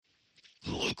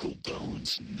Uncle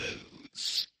Bones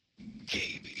knows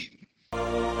gaming.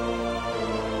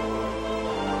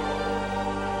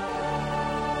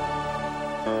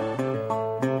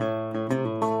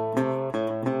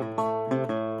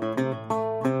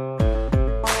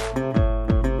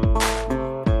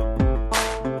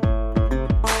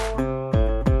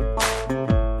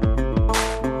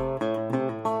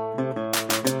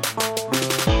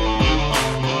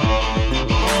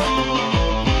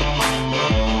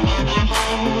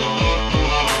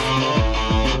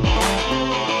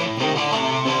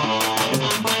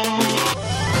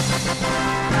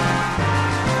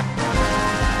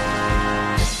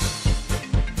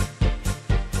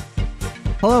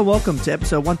 Hello, welcome to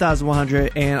episode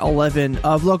 1111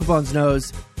 of Local Bones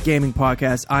Knows Gaming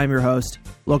Podcast. I'm your host,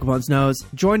 Local Bones Knows,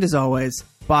 joined as always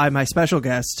by my special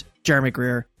guest, Jeremy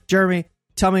Greer. Jeremy,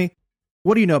 tell me,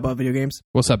 what do you know about video games?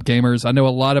 What's up, gamers? I know a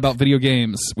lot about video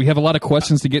games. We have a lot of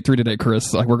questions to get through today,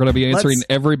 Chris. Like, we're going to be answering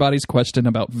everybody's questions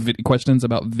about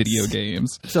video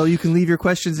games. So you can leave your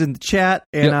questions in the chat,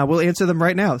 and we'll answer them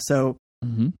right now. So,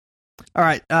 All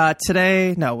right,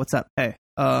 today, no, what's up? Hey,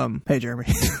 Jeremy.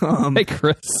 Hey,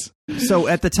 Chris. So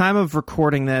at the time of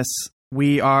recording this,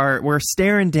 we're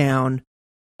staring down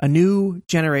a new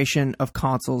generation of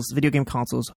consoles, video game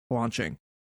consoles launching.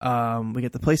 We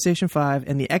get the PlayStation 5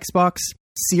 and the Xbox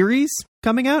Series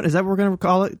coming out. Is that what we're going to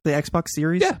call it? The Xbox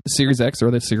Series? Yeah, the Series X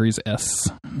or the Series S.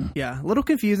 Yeah, a little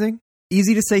confusing.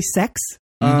 Easy to say sex.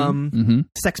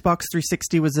 Sexbox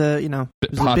 360 was a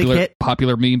big hit.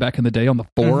 Popular meme back in the day on the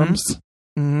forums.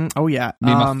 Oh, yeah.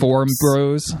 Me and my forum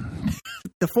bros.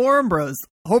 The forum bros.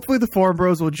 Hopefully the forum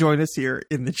bros will join us here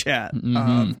in the chat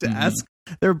to ask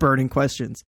their burning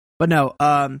questions. But no,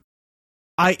 you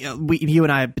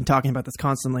and I have been talking about this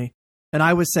constantly, and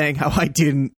I was saying how I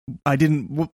didn't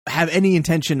have any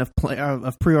intention of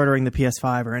pre-ordering the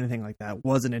PS5 or anything like that.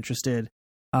 Wasn't interested.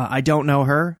 I don't know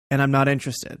her, and I'm not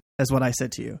interested, is what I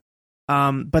said to you.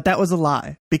 But that was a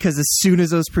lie, because as soon as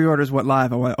those pre-orders went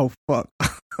live, I went, oh, fuck.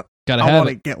 I want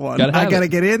to get one. I got to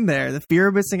get in there. The fear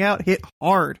of missing out hit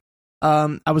hard.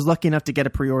 I was lucky enough to get a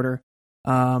pre-order.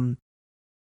 But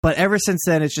ever since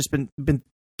then, it's just been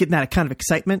getting that kind of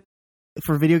excitement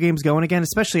for video games going again,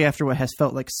 especially after what has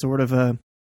felt like sort of a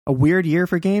weird year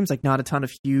for games, like not a ton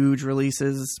of huge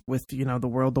releases with, the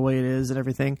world the way it is and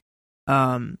everything.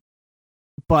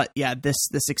 But yeah, this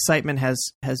excitement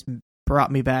has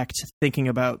brought me back to thinking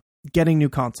about getting new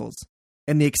consoles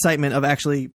and the excitement of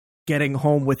actually getting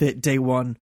home with it day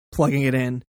one, plugging it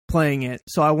in, playing it.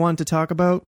 So I wanted to talk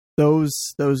about those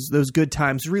good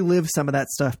times, relive some of that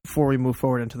stuff before we move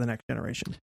forward into the next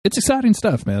generation. It's exciting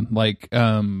stuff, man. Like,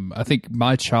 I think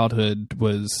my childhood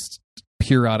was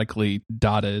periodically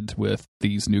dotted with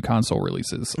these new console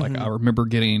releases. Like, I remember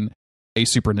getting a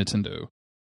Super Nintendo.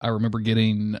 I remember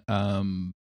getting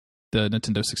the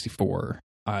Nintendo 64.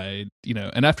 And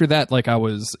after that, like, I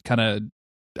was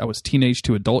teenage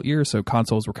to adult years, so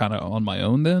consoles were kind of on my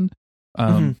own then.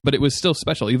 But it was still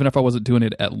special, even if I wasn't doing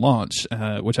it at launch,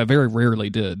 which I very rarely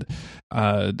did.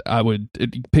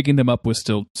 Picking them up was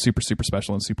still super, super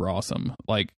special and super awesome.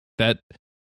 Like that,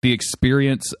 the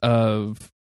experience of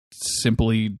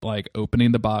simply like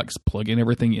opening the box, plugging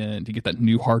everything in, you get that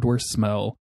new hardware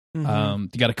smell. You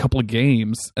got a couple of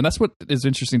games, and that's what is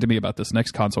interesting to me about this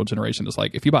next console generation. Is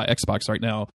like, if you buy Xbox right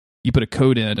now, you put a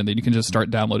code in, and then you can just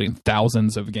start downloading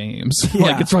thousands of games. Yeah.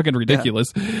 Like, it's fucking ridiculous.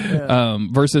 Yeah.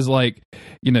 Versus like,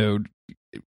 in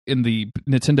the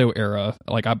Nintendo era,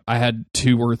 like I had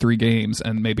 2 or 3 games,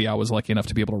 and maybe I was lucky enough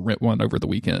to be able to rent one over the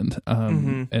weekend.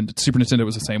 And Super Nintendo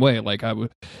was the same way. Like I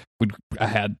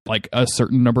had like a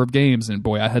certain number of games, and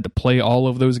boy, I had to play all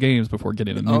of those games before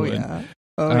getting a new one.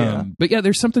 But yeah,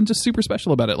 there's something just super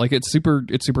special about it. Like it's super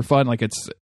fun. Like it's,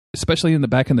 especially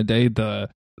back in the day, the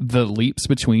leaps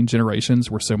between generations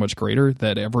were so much greater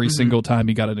that every single time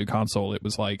you got a new console, it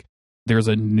was like there's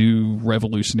a new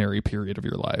revolutionary period of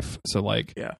your life. So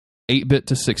like 8-bit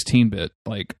to 16-bit,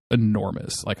 like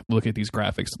enormous. Like, look at these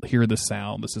graphics, hear the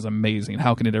sound. This is amazing.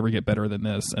 How can it ever get better than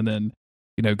this? And then,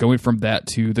 going from that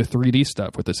to the 3D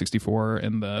stuff with the 64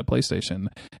 and the PlayStation,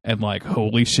 and like,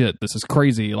 holy shit, this is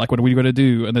crazy. Like, what are we going to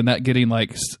do? And then that getting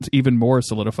like even more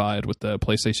solidified with the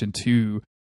PlayStation 2.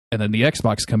 And then the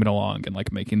Xbox coming along and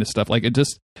like making this stuff, like it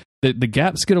just, the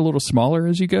gaps get a little smaller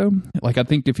as you go. Like, I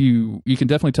think if you can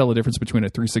definitely tell the difference between a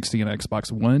 360 and an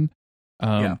Xbox One.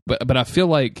 But I feel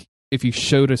like if you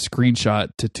showed a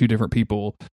screenshot to 2 different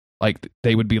people, like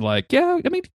they would be like, yeah, I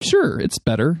mean, sure, it's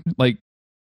better. Like,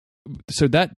 so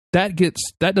that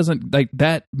doesn't, like,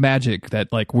 that magic that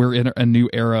like we're in a new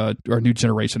era or a new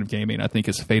generation of gaming, I think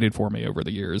has faded for me over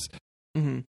the years.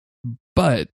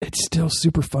 but it's still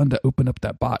super fun to open up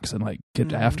that box and like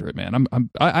get after it, man.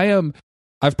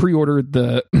 I've pre-ordered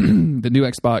the the new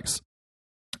Xbox.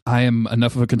 I am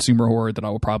enough of a consumer whore that I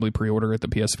will probably pre-order at the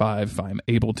PS5 if I'm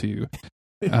able to.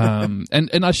 And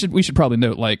we should probably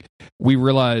note, like, we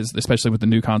realize, especially with the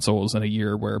new consoles in a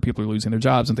year where people are losing their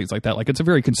jobs and things like that, like it's a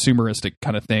very consumeristic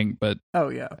kind of thing. But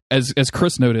as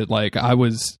Chris noted, like I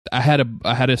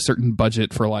had a certain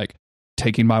budget for like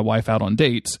taking my wife out on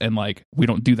dates, and like we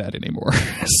don't do that anymore.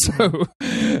 So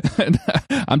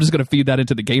I'm just going to feed that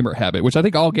into the gamer habit, which I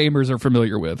think all gamers are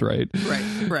familiar with, right?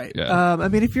 Right. Yeah. I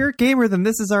mean, if you're a gamer, then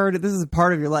this is a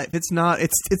part of your life. It's not.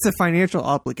 It's a financial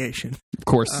obligation. Of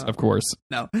course.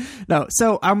 No.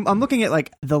 So I'm looking at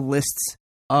like the lists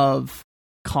of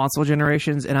console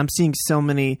generations, and I'm seeing so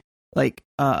many like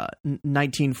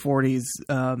 1940s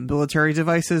military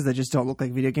devices that just don't look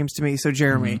like video games to me. So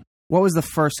Jeremy, what was the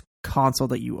first console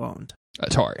that you owned?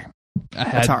 Atari. I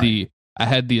had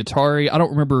the Atari. I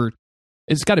don't remember.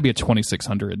 It's got to be a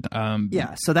 2600.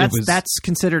 So that's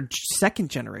considered second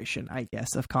generation, I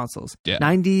guess, of consoles. Yeah.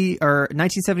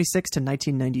 1976 to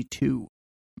 1992.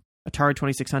 Atari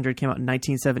 2600 came out in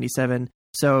 1977,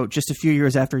 so just a few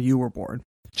years after you were born.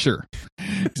 Sure.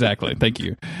 Exactly. Thank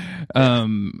you.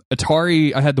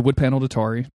 Atari, I had the wood paneled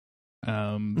Atari.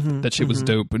 That shit was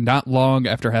dope. But not long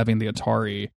after having the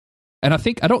Atari, and I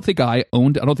don't think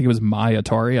it was my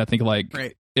Atari. I think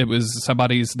it was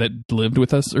somebody's that lived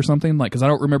with us or something, like, because I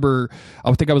don't remember.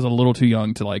 I think I was a little too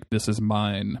young to like, this is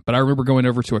mine. But I remember going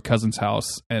over to a cousin's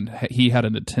house, and he had a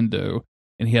Nintendo,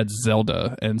 and he had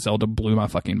Zelda, and Zelda blew my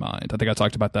fucking mind. I think I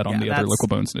talked about that on the other Local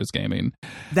Bones News Gaming.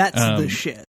 That's the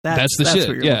shit. That's the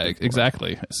shit. Yeah,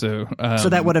 exactly. So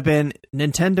that would have been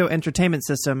Nintendo Entertainment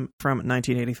System from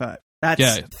 1985.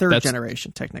 That's third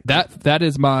generation, technically. That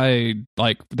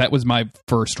was my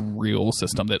first real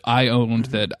system that I owned,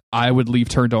 that I would leave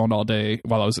turned on all day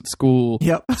while I was at school.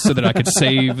 Yep. So that I could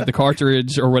save the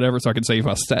cartridge or whatever, so I could save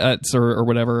my stats or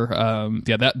whatever.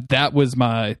 That was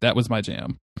my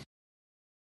jam.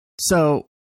 So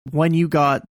when you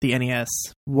got the NES,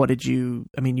 what did you?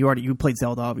 I mean, you played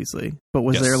Zelda, obviously, but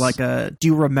was there like do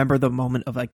you remember the moment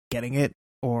of like getting it?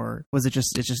 Or was it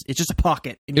just a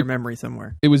pocket in your memory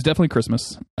somewhere? It was definitely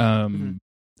Christmas.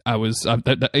 I was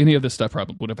any of this stuff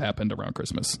probably would have happened around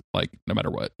Christmas, like no matter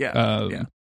what.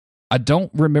 I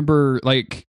don't remember,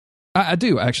 like I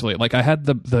do actually. Like I had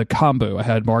the combo. I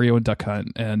had Mario and Duck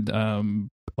Hunt, and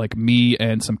like me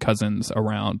and some cousins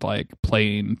around, like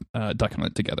playing Duck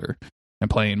Hunt together and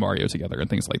playing Mario together and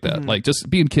things like that. Like just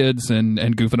being kids and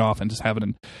goofing off and just having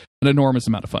an enormous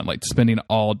amount of fun, like spending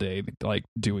all day like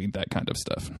doing that kind of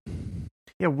stuff.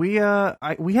 Yeah, we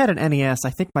had an NES.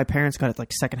 I think my parents got it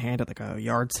like secondhand at like a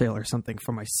yard sale or something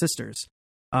from my sisters.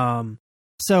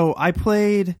 So we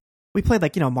played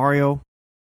like, Mario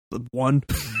 1,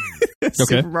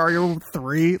 Super Mario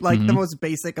 3, like the most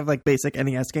basic of like basic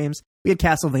NES games. We had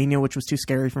Castlevania, which was too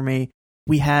scary for me.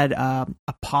 We had a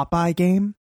Popeye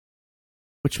game,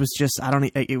 which was just,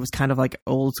 it was kind of like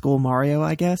old school Mario,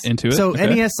 I guess. Into it? So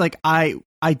NES, like I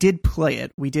did play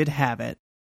it. We did have it,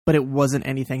 but it wasn't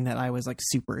anything that I was like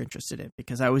super interested in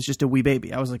because I was just a wee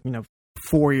baby. I was like,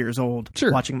 4 years old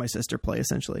watching my sister play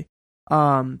essentially.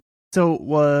 So it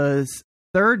was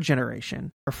fourth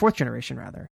generation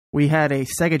rather. We had a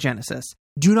Sega Genesis.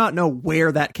 Do not know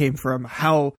where that came from,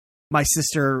 how my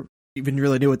sister even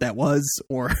really knew what that was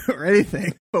or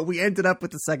anything, but we ended up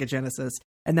with the Sega Genesis,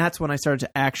 and that's when I started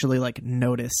to actually like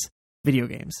notice video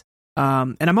games.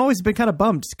 And I'm always been kind of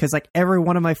bummed because like every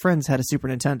one of my friends had a Super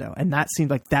Nintendo, and that seemed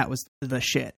like that was the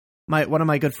shit. One of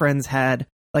my good friends had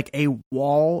like a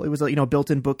wall. It was a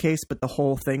built-in bookcase, but the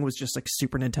whole thing was just like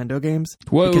Super Nintendo games.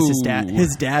 Whoa! Because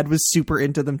his dad was super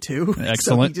into them too. Excellent.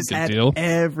 So he just Good had deal.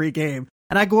 every game.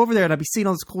 And I go over there and I'd be seeing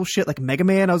all this cool shit like Mega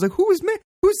Man. I was like, who's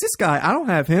this guy? I don't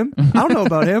have him. I don't know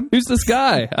about him. Who's this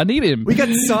guy? I need him. We got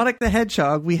Sonic the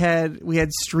Hedgehog. We had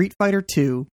Street Fighter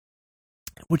 2,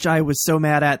 which I was so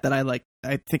mad at that I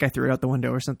think I threw it out the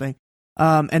window or something.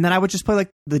 And then I would just play like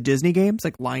the Disney games,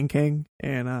 like Lion King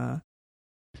and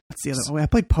what's the other? Oh, I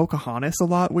played Pocahontas a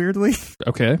lot. Weirdly.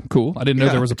 Okay, cool. I didn't know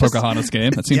there was a Pocahontas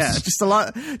game. That seems just a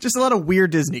lot of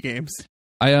weird Disney games.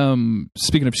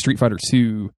 Speaking of Street Fighter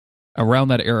 2. Around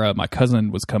that era, my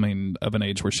cousin was coming of an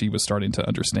age where she was starting to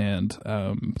understand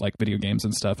like video games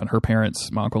and stuff. And her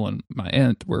parents, my uncle and my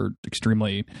aunt, were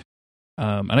extremely,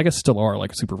 and I guess still are,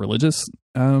 like super religious,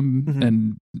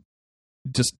 and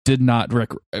just did not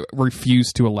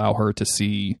refuse to allow her to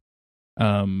see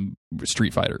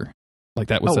Street Fighter. Like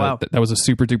that was that was a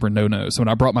super duper no. So when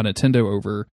I brought my Nintendo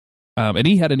over, And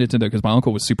he had a Nintendo because my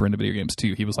uncle was super into video games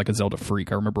too. He was like a Zelda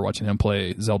freak. I remember watching him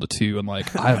play Zelda 2 and like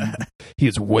he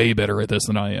is way better at this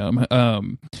than I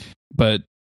am. But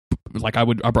like I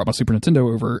brought my Super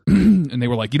Nintendo over and they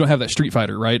were like, you don't have that Street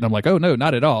Fighter, right? And I'm like, oh no,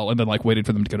 not at all. And then like waited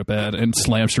for them to go to bed and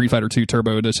slammed Street Fighter 2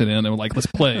 Turbo Edition in and were like, let's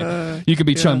play. You can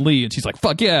be Chun-Li. And she's like,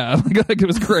 fuck yeah. Like, it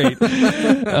was great.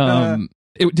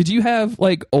 Did you have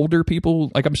like older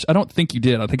people? Like I don't think you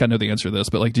did. I think I know the answer to this,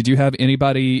 but like, did you have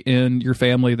anybody in your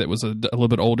family that was a little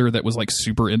bit older that was like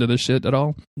super into this shit at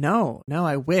all? No.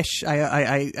 I wish.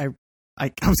 I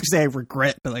was gonna say I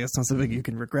regret, but like it's not something you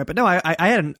can regret. But no, I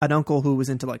had an uncle who was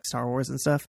into like Star Wars and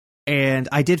stuff, and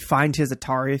I did find his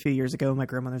Atari a few years ago in my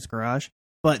grandmother's garage.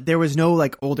 But there was no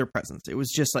like older presence. It was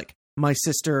just like my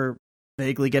sister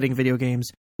vaguely getting video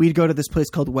games. We'd go to this place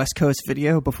called West Coast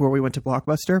Video before we went to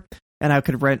Blockbuster, and I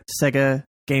could rent Sega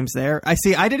games there. I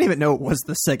didn't even know it was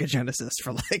the Sega Genesis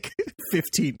for like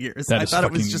 15 years. I thought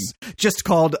it was just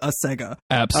called a Sega.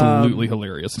 Absolutely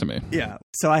hilarious to me. Yeah.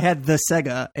 So I had the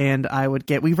Sega, and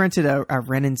we rented a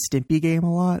Ren and Stimpy game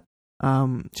a lot.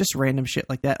 Just random shit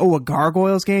like that. Oh, a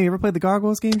Gargoyles game. You ever played the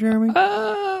Gargoyles game, Jeremy?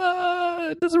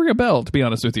 It doesn't ring a bell, to be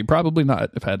honest with you. Probably not,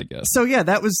 if I had to guess. So yeah,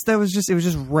 it was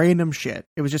just random shit.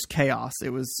 It was just chaos. It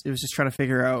was just trying to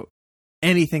figure out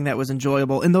anything that was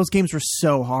enjoyable, and those games were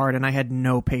so hard, and I had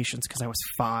no patience because I was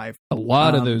 5. A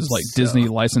lot of those like Disney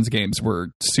licensed games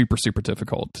were super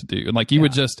difficult to do, and like you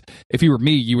would just, if you were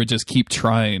me, you would just keep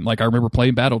trying. Like I remember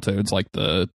playing Battletoads, like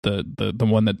the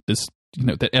one that this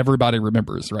that everybody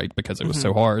remembers, right? Because it was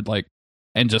so hard, like.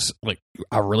 And just like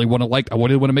I really want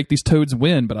to make these toads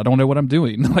win, but I don't know what I'm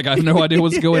doing. Like I have no idea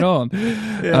what's going on.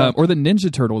 Or the Ninja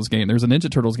Turtles game. There's a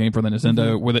Ninja Turtles game for the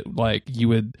Nintendo where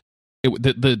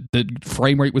the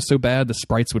frame rate was so bad the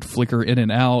sprites would flicker in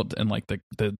and out, and like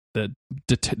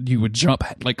you would jump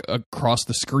like across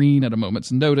the screen at a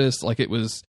moment's notice. Like it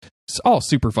was all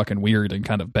super fucking weird and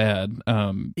kind of bad.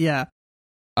 A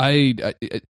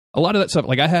lot of that stuff.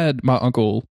 Like I had my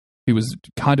uncle. He was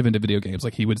kind of into video games,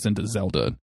 like he was into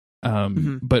Zelda.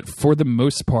 But for the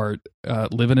most part,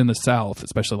 living in the South,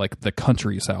 especially like the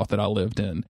country South that I lived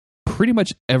in, pretty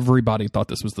much everybody thought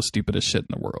this was the stupidest shit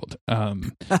in the world.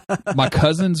 My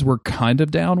cousins were kind of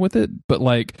down with it, but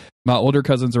like my older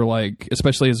cousins are like,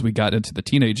 especially as we got into the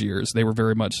teenage years, they were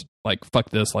very much like, fuck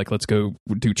this, like let's go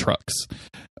do trucks.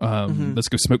 Let's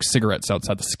go smoke cigarettes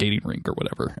outside the skating rink or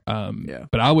whatever.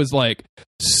 But I was like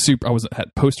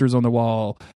had posters on the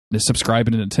wall,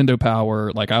 subscribing to Nintendo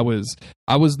Power. Like I was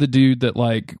the dude that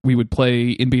like we would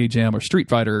play NBA Jam or Street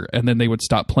Fighter, and then they would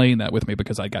stop playing that with me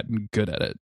because I got good at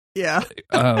it. Yeah.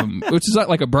 Which is not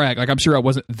like a brag. Like I'm sure I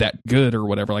wasn't that good or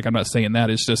whatever. Like I'm not saying that.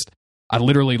 It's just I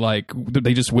literally like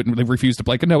they refused to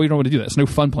play. Like, no, we don't want to do that. It's no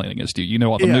fun playing against you. You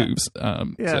know all the moves.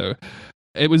 So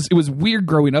it was weird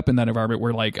growing up in that environment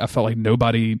where like I felt like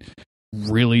nobody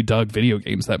really dug video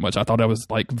games that much. I thought I was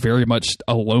like very much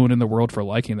alone in the world for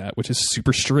liking that, which is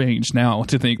super strange now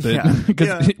to think that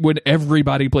because when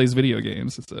everybody plays video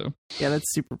games. So yeah, that's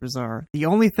super bizarre. The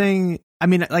only thing, I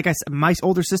mean, like I said, my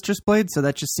older sisters played, so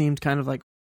that just seemed kind of like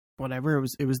whatever.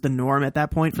 It was the norm at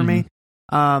that point for me.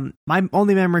 My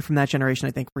only memory from that generation,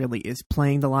 I think, really is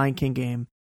playing the Lion King game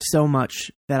so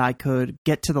much that I could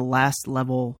get to the last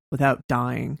level without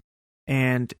dying.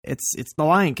 And it's the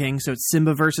Lion King, so it's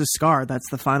Simba versus Scar. That's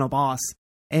the final boss,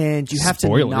 and you have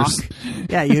to knock.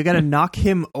 Yeah, you got to knock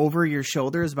him over your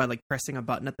shoulders by like pressing a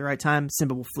button at the right time.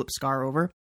 Simba will flip Scar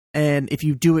over, and if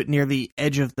you do it near the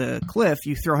edge of the cliff,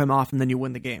 you throw him off, and then you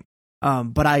win the game.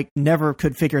 But I never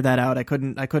could figure that out. I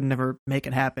couldn't never make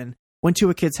it happen. Went to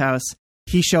a kid's house.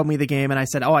 He showed me the game, and I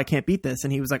said, "Oh, I can't beat this."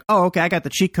 And he was like, "Oh, okay, I got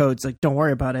the cheat codes. Like, don't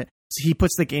worry about it." So he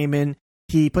puts the game in.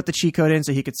 He put the cheat code in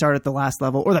so he could start at the last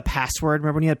level, or the password.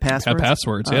 Remember when you had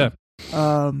passwords? Yeah.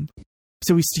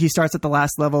 So he starts at the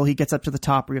last level. He gets up to the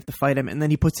top where you have to fight him, and then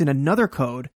he puts in another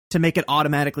code to make it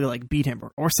automatically like beat him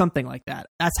or something like that.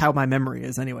 That's how my memory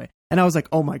is anyway. And I was like,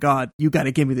 "Oh my god, you got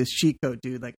to give me this cheat code,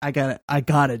 dude! Like I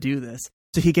gotta do this."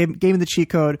 So he gave me the cheat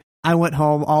code. I went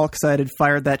home all excited,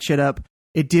 fired that shit up.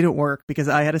 It didn't work because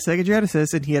I had a Sega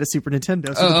Genesis and he had a Super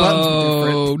Nintendo, so the buttons were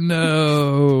different. Oh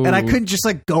no! And I couldn't just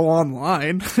like go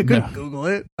online. I couldn't Google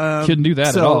it. Couldn't do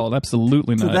that at all.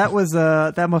 Absolutely not. So that was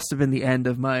that must have been the end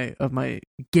of my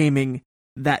gaming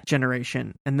that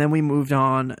generation. And then we moved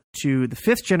on to the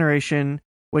 5th generation,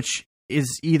 which is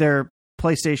either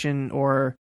PlayStation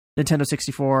or Nintendo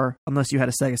 64, unless you had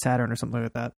a Sega Saturn or something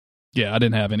like that. Yeah, I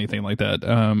didn't have anything like that.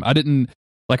 I didn't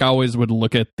like. I always would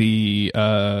look at the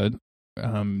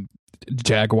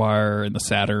Jaguar and the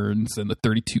Saturns and the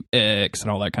 32X and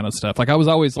all that kind of stuff. Like I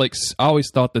always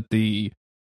thought that the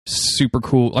super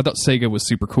cool. I thought Sega was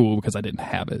super cool because I didn't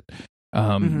have it.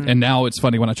 And now it's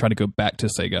funny when I try to go back to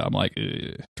Sega, I'm like,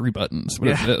 3 buttons. What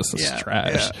is this? This is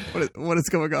trash. Yeah. What is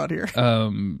going on here?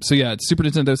 So yeah, it's Super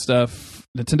Nintendo stuff.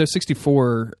 Nintendo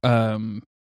 64.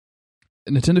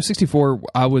 Nintendo 64.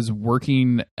 I was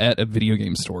working at a video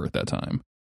game store at that time,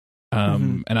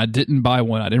 and I didn't buy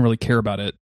one. I didn't really care about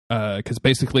it because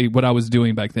basically what I was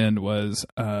doing back then was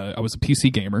I was a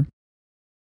PC gamer.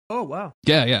 Oh wow!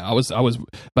 Yeah. I was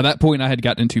by that point I had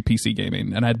gotten into PC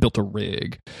gaming and I had built a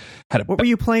rig. What were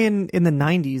you playing in the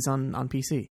 90s on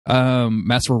PC?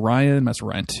 Master Orion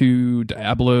 2,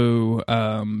 Diablo,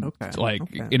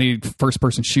 any first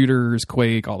person shooters,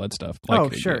 Quake, all that stuff.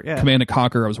 Like, sure, yeah. Command &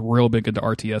 Conquer. I was real big into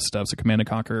RTS stuff, so Command &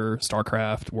 Conquer,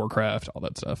 StarCraft, Warcraft, all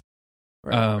that stuff.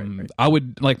 Right. I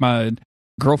would like my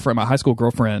high school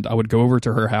girlfriend, I would go over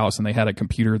to her house and they had a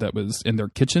computer that was in their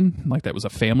kitchen, like that was a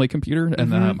family computer.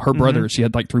 And her brother, she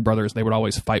had like 3 brothers. They would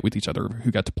always fight with each other who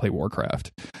got to play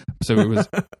Warcraft. So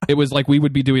it was like we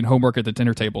would be doing homework at the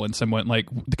dinner table and someone like,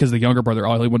 because the younger brother,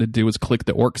 all he wanted to do was click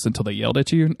the orcs until they yelled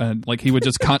at you. And like he would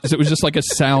just, it was just like a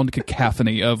sound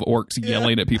cacophony of orcs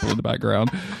yelling at people in the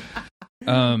background.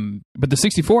 But the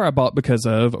 64 I bought because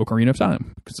of Ocarina of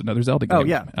Time, because another Zelda game. Oh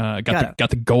yeah,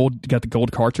 got the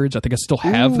gold cartridge. I think I still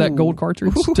have that gold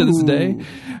cartridge to this day.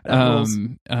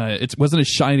 It wasn't as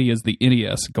shiny as the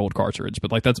NES gold cartridge,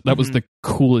 but like that was the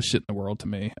coolest shit in the world to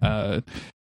me.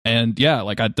 And yeah,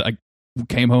 like I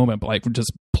came home and like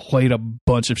just played a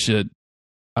bunch of shit,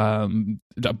 a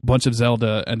bunch of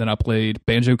Zelda, and then I played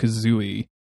Banjo-Kazooie.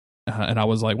 And I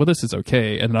was like, well, this is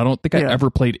okay. And I don't think I ever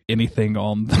played anything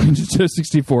on the Nintendo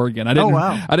 64 again. I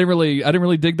didn't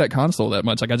really dig that console that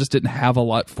much. Like I just didn't have a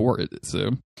lot for it.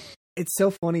 So it's so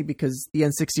funny because the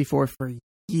N64 for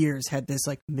years had this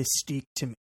like mystique to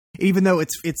me. Even though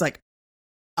it's like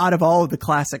out of all of the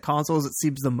classic consoles, it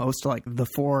seems the most like the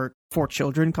four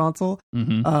children console.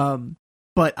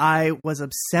 But I was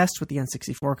obsessed with the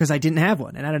N64 because I didn't have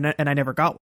one and I never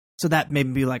got one. So that made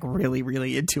me be like really,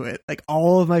 really into it. Like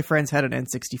all of my friends had an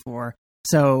N64.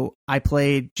 So I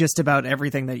played just about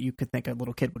everything that you could think a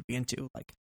little kid would be into.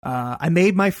 Like I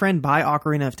made my friend buy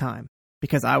Ocarina of Time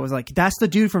because I was like, that's the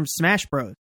dude from Smash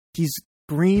Bros. He's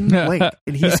Green Link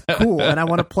and he's cool and I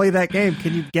want to play that game.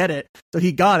 Can you get it? So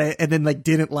he got it and then like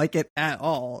didn't like it at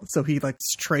all. So he like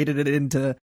traded it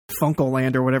into Funko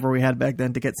Land or whatever we had back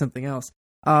then to get something else.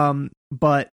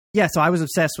 But yeah, so I was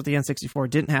obsessed with the N64.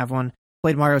 Didn't have one.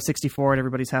 Played Mario 64 at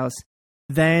everybody's house.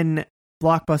 Then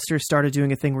Blockbuster started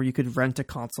doing a thing where you could rent a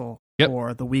console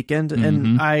for the weekend.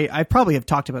 And I probably have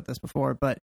talked about this before,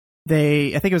 but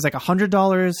I think it was like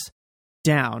 $100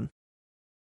 down.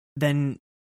 Then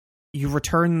you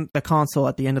return the console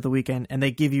at the end of the weekend and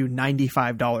they give you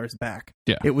 $95 back.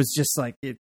 Yeah. It was just like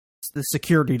the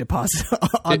security deposit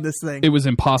on this thing. It was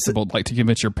impossible like to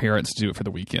convince your parents to do it for the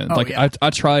weekend. I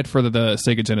tried for the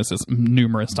Sega Genesis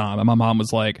numerous times and my mom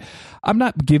was like, I'm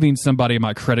not giving somebody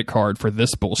my credit card for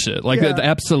this bullshit. Like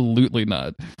absolutely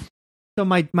not. So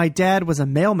my dad was a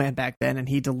mailman back then and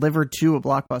he delivered to a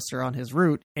Blockbuster on his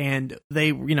route and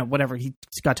they, whatever, he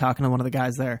got talking to one of the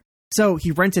guys there. So he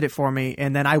rented it for me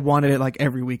and then I wanted it like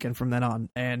every weekend from then on.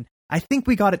 And I think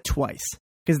we got it twice.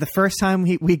 Because the first time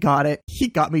we got it, he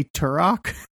got me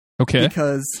Turok. Okay.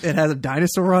 Because it has a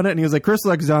dinosaur on it. And he was like, Chris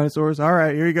likes dinosaurs. All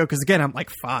right, here you go. Because again, I'm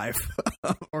like 5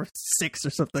 or 6 or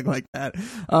something like that.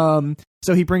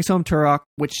 So he brings home Turok,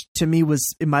 which to me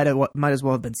might as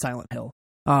well have been Silent Hill.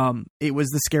 It was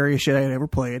the scariest shit I had ever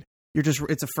played.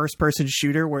 It's a first person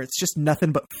shooter where it's just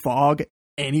nothing but fog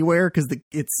anywhere because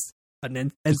it's an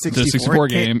N64 the 64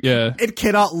 game. Yeah. It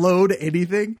cannot load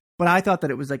anything. But I thought that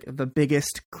it was like the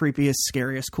biggest, creepiest,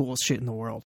 scariest, coolest shit in the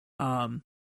world.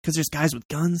 Because there's guys with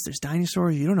guns, there's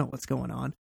dinosaurs, you don't know what's going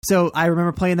on. So I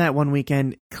remember playing that one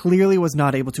weekend, clearly was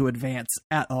not able to advance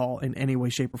at all in any way,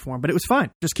 shape, or form. But it was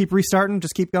fine. Just keep restarting,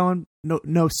 just keep going,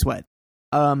 no sweat.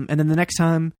 And then the next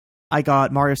time I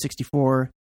got Mario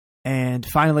 64 and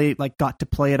finally like got to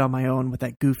play it on my own with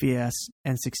that goofy ass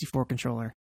N64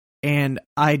 controller. And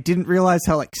I didn't realize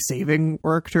how like saving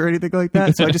worked or anything like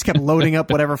that. So I just kept loading up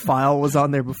whatever file was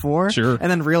on there before. Sure. And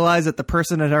then realized that the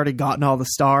person had already gotten all the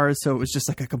stars. So it was just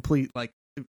like a complete, like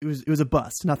it was a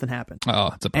bust. Nothing happened. Oh,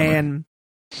 it's a bummer. And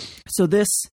so this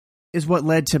is what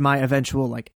led to my eventual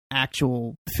like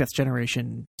actual 5th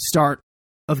generation start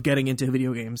of getting into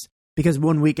video games. Because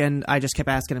one weekend I just kept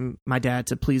asking my dad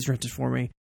to please rent it for me.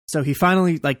 So he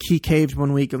finally he caved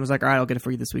one week and was like, all right, I'll get it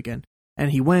for you this weekend. And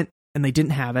he went. And they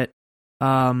didn't have it.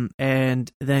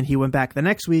 And then he went back the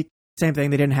next week. Same thing.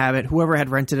 They didn't have it. Whoever had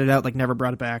rented it out, never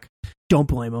brought it back. Don't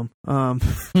blame them.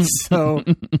 So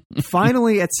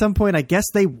finally, at some point, I guess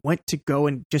they went to go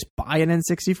and just buy an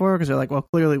N64 because they're like, well,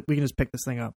 clearly we can just pick this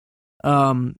thing up.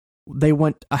 they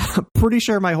went. I'm pretty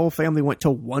sure my whole family went to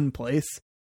one place.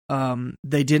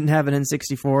 They didn't have an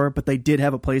N64, but they did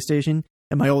have a PlayStation.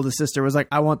 And my oldest sister was like,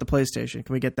 "I want the PlayStation.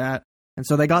 Can we get that?" And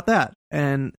so they got that,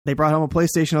 and they brought home a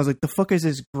PlayStation. I was like, "The fuck is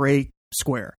this gray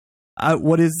square?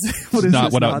 What is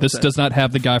not this? What this does not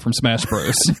have the guy from Smash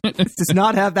Bros. This does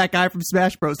not have that guy from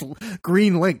Smash Bros.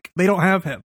 Green Link. They don't have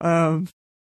him.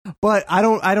 But I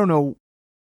don't know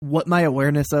what my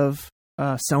awareness of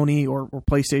Sony or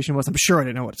PlayStation was. I'm sure I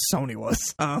didn't know what Sony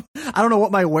was. I don't know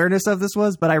what my awareness of this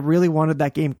was, but I really wanted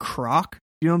that game Croc.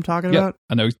 You know what I'm talking about?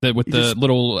 I know that with the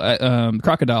little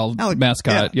crocodile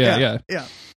mascot. Yeah.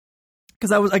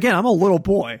 Because I'm a little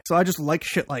boy, so I just like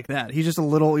shit like that. He's a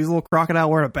little crocodile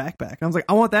wearing a backpack. And I was like,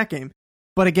 I want that game.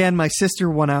 But again, my sister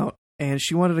went out and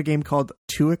she wanted a game called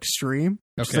Too Extreme,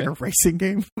 which is like a racing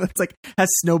game. It's like has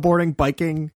snowboarding,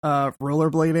 biking,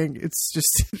 rollerblading.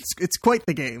 It's quite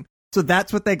the game. So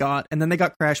that's what they got, and then they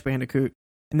got Crash Bandicoot,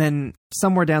 and then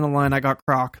somewhere down the line I got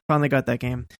Croc. Finally got that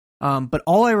game. But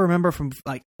all I remember from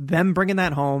like them bringing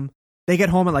that home. They get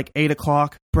home at like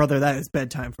 8:00. Brother, that is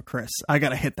bedtime for Chris. I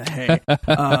gotta hit the hay.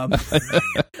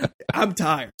 I'm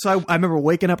tired. So I remember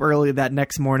waking up early that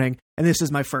next morning, and this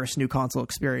is my first new console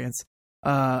experience.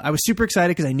 I was super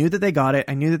excited because I knew that they got it.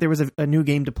 I knew that there was a new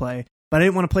game to play, but I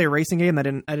didn't want to play a racing game. I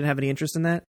didn't have any interest in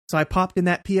that. So I popped in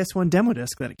that PS1 demo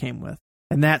disc that it came with,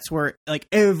 and that's where like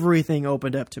everything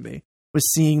opened up to me.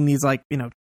 Was seeing these like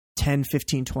 10,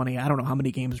 15, 20. I don't know how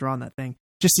many games were on that thing.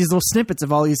 Just these little snippets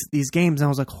of all these games, and I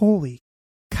was like, holy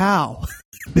cow,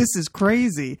 this is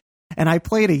crazy. And I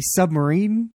played a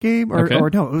submarine game, or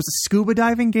no, it was a scuba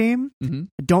diving game. Mm-hmm.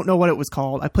 I don't know what it was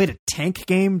called. I played a tank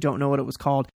game, don't know what it was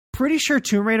called. Pretty sure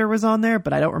Tomb Raider was on there,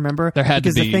 but I don't remember. There had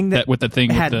to be I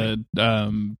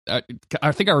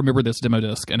think I remember this demo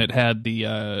disc, and it had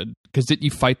the because didn't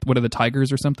you fight one of the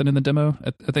tigers or something in the demo?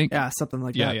 I think something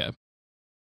like that. Yeah.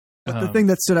 But the thing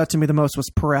that stood out to me the most was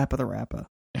Parappa the Rappa.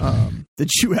 Did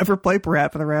you ever play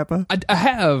Parappa the Rappa? I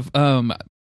have. I'm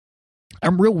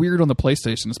real weird on the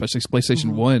PlayStation, especially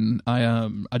PlayStation 1.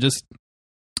 I just,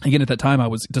 again, at that time, I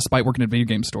was, despite working at a video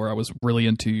game store, I was really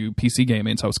into PC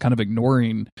gaming, so I was kind of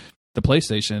ignoring the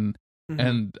PlayStation. Mm-hmm.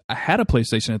 And I had a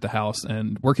PlayStation at the house,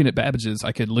 and working at Babbage's,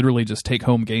 I could literally just take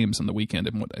home games on the weekend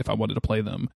if I wanted to play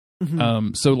them.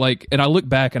 Mm-hmm. So like, and I look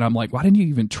back and I'm like, why didn't you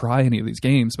even try any of these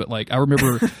games? But like, I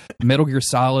remember Metal Gear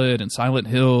Solid and Silent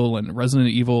Hill and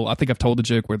Resident Evil. I think I've told the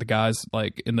joke where the guys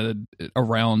like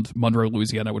around Monroe,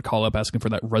 Louisiana would call up asking for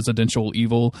that Residential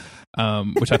Evil,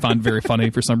 which I find very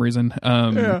funny for some reason.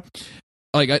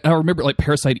 Like I remember like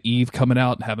Parasite Eve coming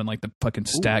out and having like the fucking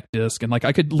stack disc, and like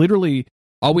I could literally,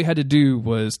 all we had to do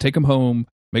was take them home,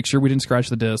 make sure we didn't scratch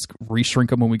the disc, reshrink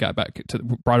them when we got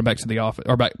brought them back to the office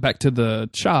or back to the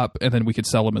shop, and then we could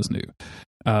sell them as new.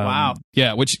 Wow.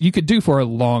 Yeah, which you could do for a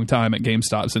long time at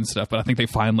GameStops and stuff, but I think they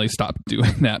finally stopped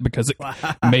doing that because it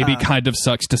maybe kind of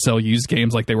sucks to sell used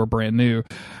games like they were brand new.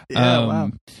 Yeah,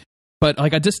 wow. But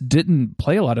like I just didn't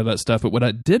play a lot of that stuff, but what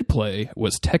I did play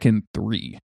was Tekken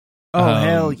 3. Oh,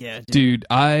 hell yeah, dude.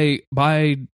 My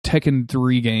Tekken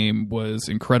 3 game was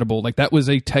incredible. Like that was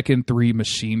a Tekken 3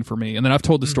 machine for me. And then I've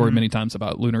told the story many times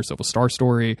about Lunar Silver Star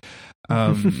Story.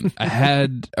 I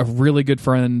had a really good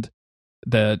friend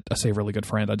that I say really good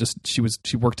friend. She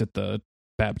worked at the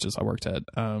Babbage's I worked at.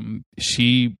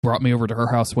 She brought me over to her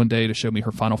house one day to show me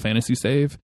her Final Fantasy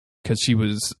save, because she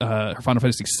was her Final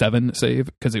Fantasy 7 save,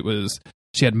 because it was,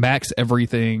 she had max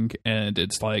everything, and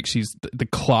it's like the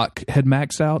clock had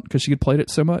maxed out because she had played it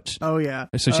so much. Oh yeah.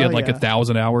 So she had like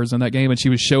 1,000 hours in that game, and she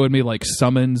was showing me like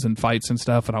summons and fights and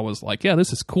stuff, and I was like, yeah,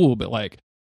 this is cool, but like,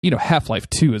 Half-Life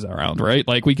 2 is around, right?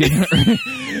 Like we can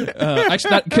actually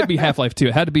that could be Half-Life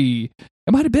 2.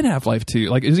 It might have been Half-Life 2.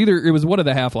 Like it was one of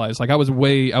the Half-Lives. Like I was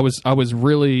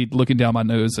really looking down my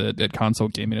nose at console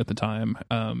gaming at the time.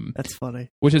 That's funny.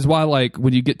 Which is why like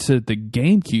when you get to the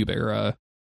GameCube era,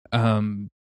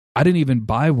 I didn't even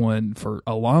buy one for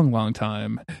a long, long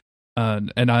time.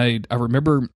 And I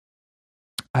remember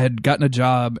I had gotten a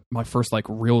job, my first like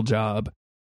real job,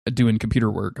 doing computer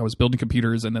work. I was building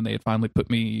computers, and then they had finally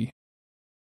put me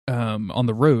on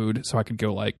the road so I could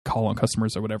go like call on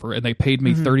customers or whatever, and they paid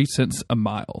me 30 cents a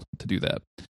mile to do that.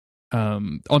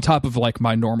 On top of like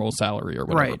my normal salary or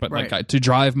whatever, but like to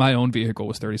drive my own vehicle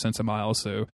was 30 cents a mile.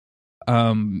 So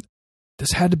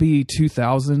this had to be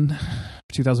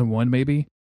 2001 maybe.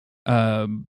 Had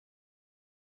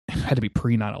to be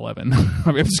pre 9/11.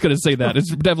 I mean, I'm just going to say that it's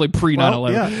definitely pre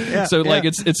 9/11. So like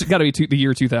it's got to be the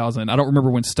year 2000. I don't remember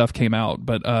when stuff came out,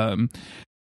 but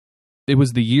it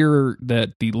was the year that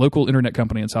the local internet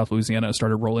company in South Louisiana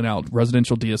started rolling out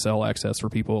residential DSL access for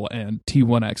people and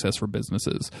T1 access for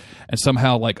businesses. And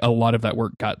somehow, like, a lot of that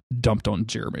work got dumped on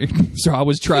Jeremy. So I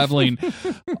was traveling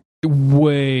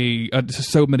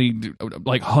so many,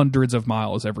 like, hundreds of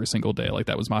miles every single day. Like,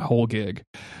 that was my whole gig.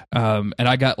 And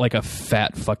I got like a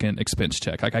fat fucking expense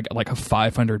check. Like, I got like a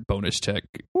 $500 bonus check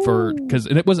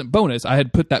and it wasn't bonus. I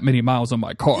had put that many miles on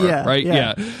my car, right?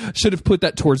 Yeah. Should have put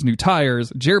that towards new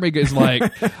tires. Jeremy is like,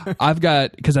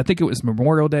 because I think it was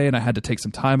Memorial Day and I had to take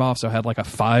some time off. So I had like a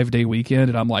 5-day weekend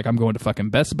and I'm like, I'm going to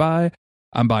fucking Best Buy.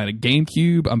 I'm buying a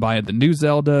GameCube. I'm buying the new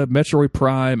Zelda, Metroid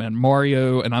Prime, and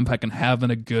Mario, and I'm fucking having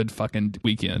a good fucking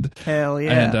weekend. Hell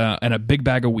yeah! And a big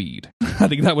bag of weed. I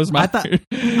think that was my.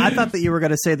 I thought that you were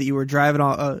going to say that you were driving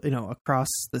all, across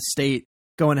the state,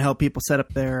 going to help people set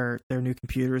up their new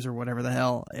computers or whatever the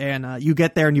hell, and you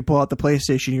get there and you pull out the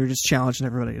PlayStation. You're just challenging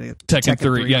everybody to Tekken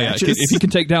 3. Yeah. If you can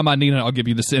take down my Nina, I'll give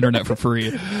you this internet for free.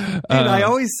 And I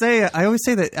always say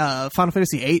that Final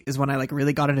Fantasy VIII is when I like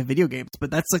really got into video games, but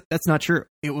that's not true.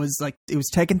 It was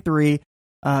Tekken 3.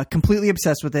 Completely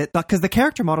obsessed with it because the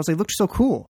character models, they looked so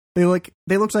cool. They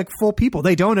looked like full people.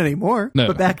 They don't anymore. No.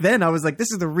 But back then, I was like,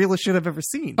 "This is the realest shit I've ever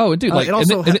seen." Oh, and dude, like it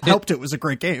also helped. It was a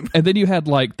great game. And then you had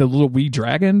like the little wee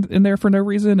dragon in there for no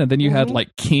reason, and then you had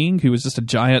like King, who was just a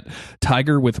giant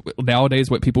tiger with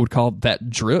nowadays what people would call that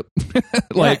drip.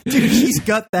 Like, yeah, dude, he's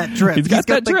got that drip. He's got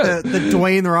that drip. Like, the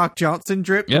Dwayne the Rock Johnson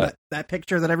drip. Yeah. That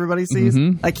picture that everybody sees.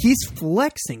 Mm-hmm. Like, he's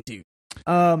flexing, dude.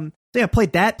 So yeah,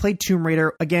 played Tomb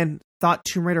Raider again. Thought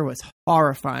Tomb Raider was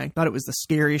horrifying. Thought it was the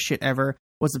scariest shit ever.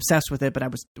 Was obsessed with it, but I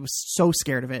was so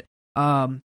scared of it.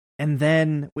 And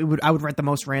then I would rent the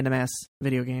most random ass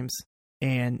video games,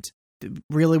 and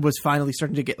really was finally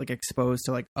starting to get like exposed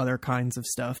to like other kinds of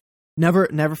stuff.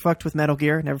 Never fucked with Metal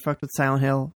Gear, never fucked with Silent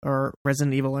Hill or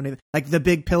Resident Evil or anything. Like the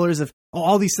big pillars of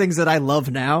all these things that I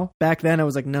love now. Back then, I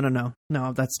was like, no,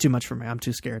 that's too much for me. I'm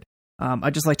too scared.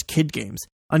 I just liked kid games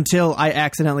until I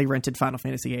accidentally rented Final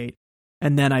Fantasy VIII,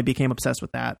 and then I became obsessed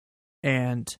with that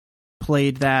and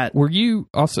played that. Were you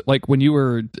also like when you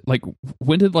were like,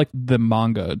 when did like the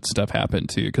manga stuff happen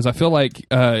too? Because I feel like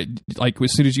as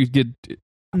soon as you get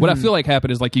what I feel like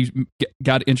happened is like you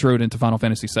got introed into Final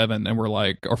Fantasy VII and we're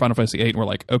like, or Final Fantasy VIII, and we're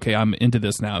like, okay, I'm into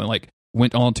this now, and like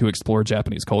went on to explore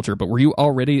Japanese culture. But were you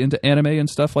already into anime and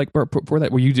stuff like before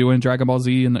that? Were you doing Dragon Ball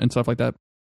Z and stuff like that?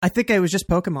 I think it was just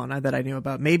Pokemon that I knew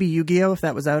about. Maybe Yu-Gi-Oh! If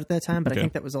that was out at that time, but okay. I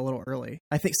think that was a little early.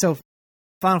 I think so.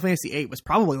 Final Fantasy VIII was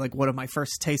probably like one of my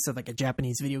first tastes of like a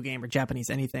Japanese video game or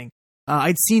Japanese anything.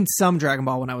 I'd seen some Dragon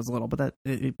Ball when I was little, but that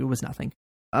it was nothing.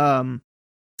 So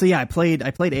yeah, I played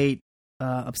 8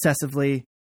 obsessively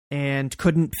and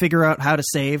couldn't figure out how to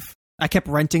save. I kept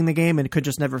renting the game and could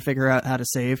just never figure out how to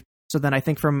save. So then I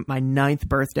think from my 9th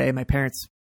birthday, my parents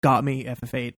got me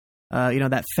FF8.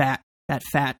 That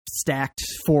fat stacked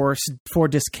four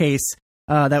disc case.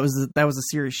 That was a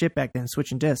serious shit back then,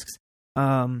 switching discs.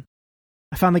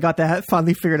 I finally got that,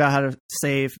 finally figured out how to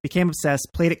save, became obsessed,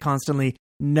 played it constantly,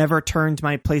 never turned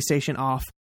my PlayStation off,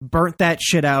 burnt that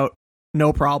shit out,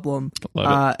 no problem.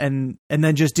 And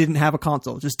then just didn't have a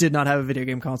console, just did not have a video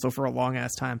game console for a long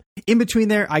ass time. In between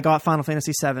there, I got Final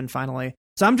Fantasy VII finally.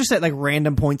 So I'm just at like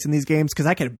random points in these games because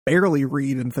I could barely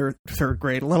read in third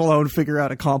grade, let alone figure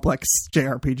out a complex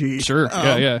JRPG. Sure,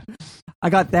 yeah. I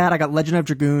got that, I got Legend of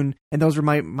Dragoon, and those were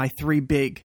my 3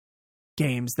 big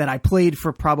games that I played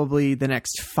for probably the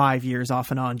next 5 years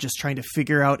off and on, just trying to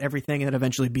figure out everything, and then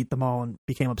eventually beat them all and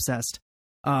became obsessed.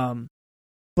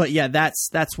 But yeah,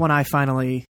 that's when I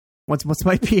finally, once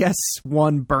my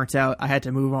PS1 burnt out, I had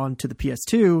to move on to the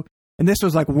PS2, and this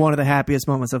was like one of the happiest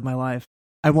moments of my life.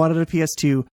 I wanted a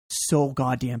PS2 so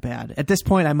goddamn bad. At this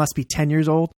point, I must be 10 years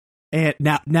old, and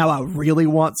now I really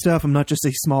want stuff. I'm not just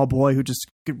a small boy who just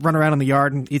could run around in the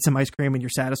yard and eat some ice cream and you're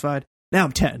satisfied. Now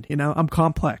I'm 10, I'm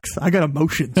complex. I got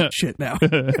emotions and shit now.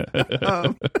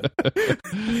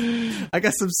 I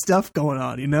got some stuff going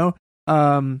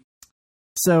on,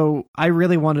 So I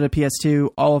really wanted a PS2.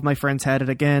 All of my friends had it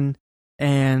again.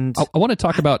 And I want to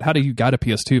talk about how you got a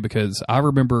PS2, because I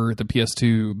remember the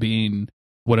PS2 being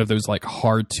one of those like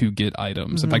hard to get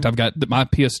items. In fact, I've got my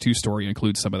PS2 story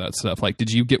includes some of that stuff. Like,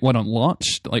 did you get one on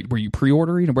launch? Like, were you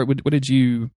pre-ordering? What did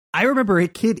you... I remember a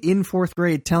kid in 4th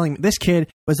grade telling me, this kid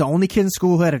was the only kid in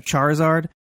school who had a Charizard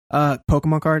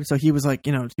Pokemon card. So he was like,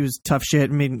 he was tough shit.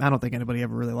 I mean, I don't think anybody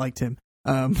ever really liked him.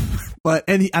 I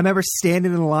remember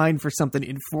standing in line for something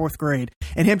in 4th grade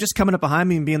and him just coming up behind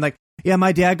me and being like, yeah,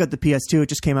 my dad got the PS2. It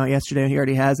just came out yesterday and he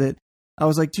already has it. I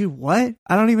was like, dude, what?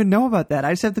 I don't even know about that.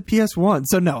 I just have the PS1.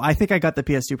 So no, I think I got the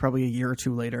PS2 probably a year or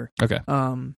two later. Okay.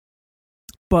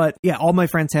 But yeah, all my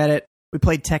friends had it. We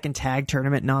played Tekken Tag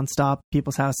Tournament nonstop,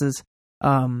 people's houses.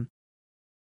 And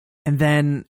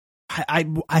then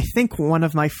I think one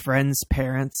of my friend's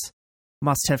parents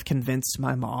must have convinced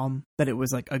my mom that it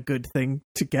was like a good thing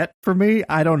to get for me.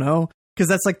 I don't know. Because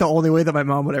that's like the only way that my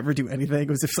mom would ever do anything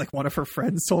was if like one of her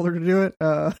friends told her to do it.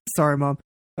 Sorry, Mom.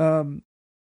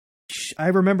 I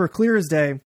remember clear as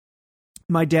day,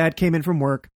 my dad came in from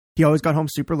work. He always got home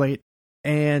super late.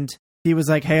 And he was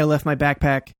like, hey, I left my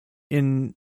backpack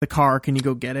in the car. Can you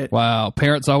go get it? Wow.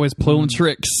 Parents always pulling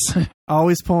tricks.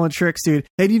 Always pulling tricks, dude.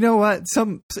 And you know what?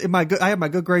 I have my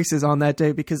good graces on that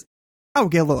day because I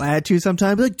would get a little attitude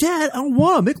sometimes. Like, Dad, I don't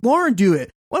want to make Lauren do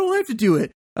it. Why don't I have to do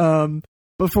it?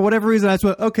 But for whatever reason, I just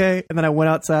went, okay. And then I went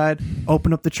outside,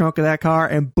 opened up the trunk of that car,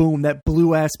 and boom, that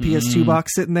blue-ass PS2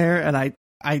 box sitting there. And I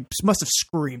must have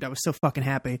screamed. I was so fucking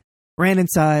happy. Ran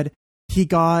inside. He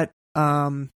got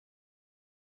Star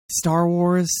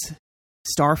Wars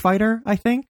Starfighter, I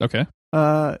think. Okay.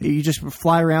 You just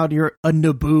fly around. You're a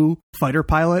Naboo fighter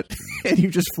pilot, and you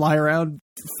just fly around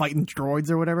fighting droids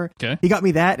or whatever. Okay. He got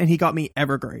me that, and he got me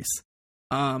Evergrace.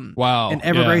 Wow. And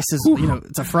Evergrace is,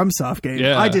 it's a FromSoft game.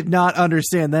 Yeah. I did not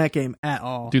understand that game at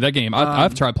all. Dude, that game,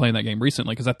 I've tried playing that game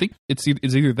recently because I think it's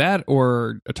either that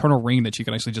or Eternal Ring that you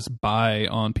can actually just buy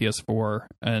on PS4,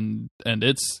 and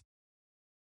it's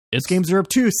games are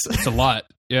obtuse. It's a lot.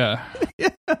 Yeah. Yeah.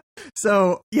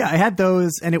 So, yeah, I had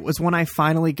those, and it was when I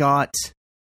finally got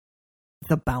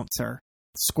the Bouncer.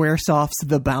 Squaresoft's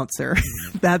The Bouncer.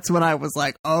 That's when I was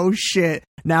like, oh shit,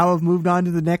 now I've moved on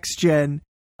to the next gen.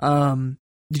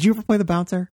 Did you ever play The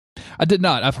Bouncer? I did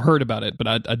not. I've heard about it, but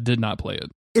I did not play it. So.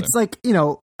 It's like,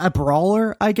 a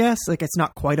brawler, I guess. Like, it's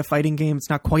not quite a fighting game. It's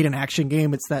not quite an action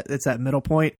game. It's that middle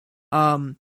point.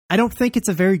 I don't think it's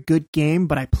a very good game,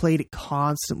 but I played it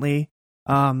constantly.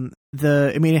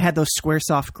 It had those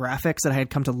Squaresoft graphics that I had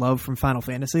come to love from Final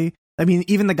Fantasy. I mean,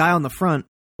 even the guy on the front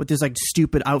with his like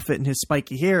stupid outfit and his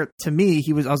spiky hair, to me,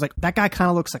 I was like, that guy kind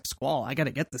of looks like Squall. I got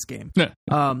to get this game.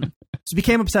 So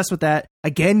became obsessed with that.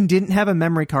 Again, didn't have a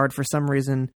memory card for some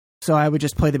reason. So I would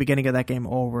just play the beginning of that game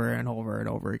over and over and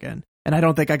over again. And I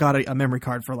don't think I got a memory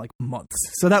card for like months.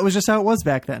 So that was just how it was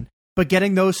back then. But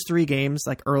getting those 3 games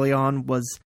like early on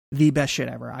was the best shit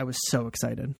ever. I was so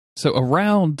excited. So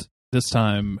around this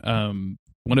time,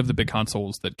 one of the big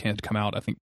consoles that had come out, I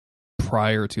think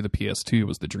prior to the PS2,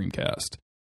 was the Dreamcast.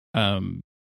 And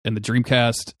the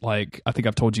Dreamcast, like I think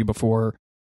I've told you before,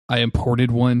 I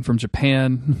imported one from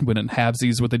Japan, went in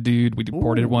halvesies with a dude. We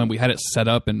imported one. We had it set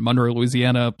up in Monroe,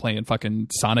 Louisiana, playing fucking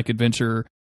Sonic Adventure.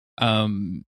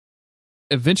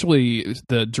 Eventually,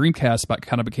 the Dreamcast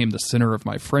kind of became the center of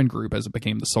my friend group as it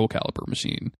became the Soul Calibur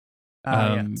machine.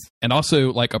 Yes. And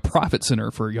also like a profit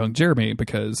center for young Jeremy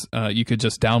because you could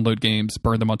just download games,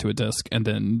 burn them onto a disc, and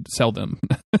then sell them.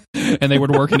 And they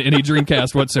would work in any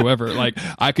Dreamcast whatsoever. Like,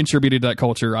 I contributed to that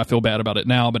culture. I feel bad about it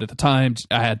now, but at the time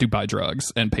I had to buy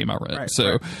drugs and pay my rent.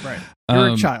 Right. You're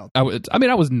a child. I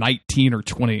was 19 or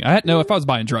 20. I had if I was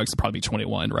buying drugs, it'd probably be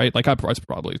 21, right? Like I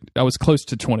was close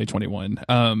to 20,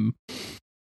 21.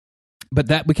 But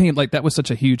that became like, that was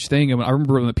such a huge thing. And I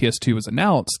remember when the PS2 was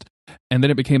announced, and then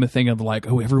it became a thing of like,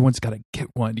 oh, everyone's got to get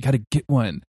one. You got to get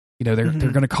one. They're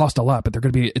going to cost a lot, but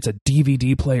it's a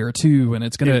DVD player too, and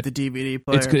it's going to the DVD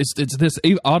player. It's this.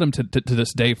 Autumn to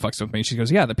this day fucks with me. She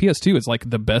goes, yeah, the PS2 is like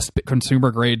the best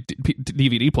consumer grade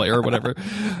DVD player or whatever.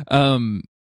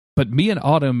 But me and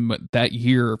Autumn that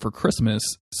year for Christmas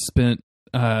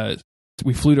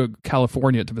we flew to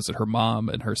California to visit her mom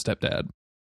and her stepdad.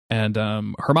 And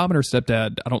her mom and her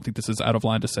stepdad, I don't think this is out of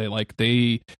line to say, like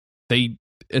they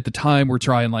at the time were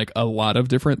trying like a lot of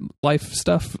different life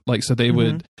stuff. Like, so they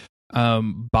would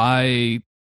buy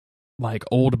like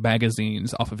old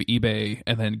magazines off of eBay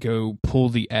and then go pull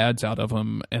the ads out of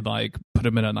them and like put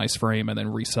them in a nice frame and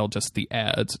then resell just the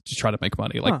ads to try to make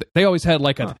money. Like they always had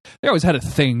they always had a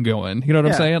thing going. You know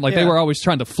what I'm saying? Like they were always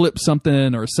trying to flip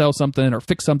something or sell something or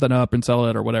fix something up and sell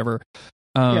it or whatever.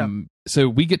 So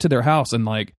we get to their house and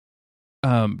like,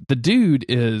 the dude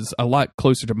is a lot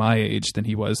closer to my age than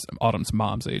he was Autumn's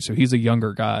mom's age. So he's a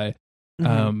younger guy.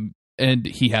 And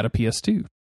he had a PS2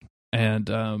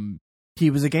 and, he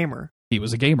was a gamer. He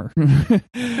was a gamer,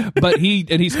 but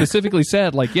he specifically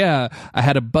said like, yeah, I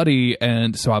had a buddy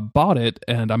and so I bought it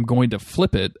and I'm going to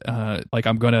flip it. Like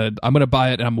I'm going to buy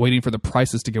it and I'm waiting for the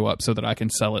prices to go up so that I can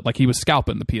sell it. Like he was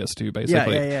scalping the PS2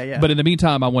 basically. Yeah. But in the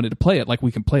meantime, I wanted to play it. Like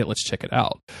we can play it. Let's check it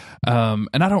out. And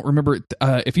I don't remember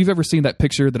if you've ever seen that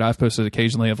picture that I've posted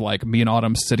occasionally of like me and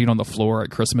Autumn sitting on the floor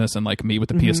at Christmas and like me with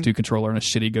the PS2 controller and a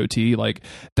shitty goatee. Like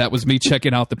that was me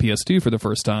checking out the PS2 for the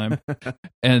first time.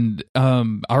 And,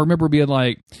 I remember being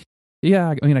like,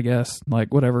 Yeah, I mean, I guess,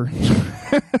 like, whatever.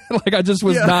 Like, I just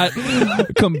was not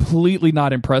completely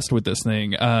not impressed with this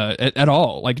thing at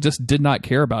all. Like, just did not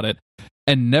care about it.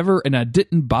 And I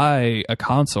didn't buy a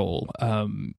console.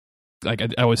 Like,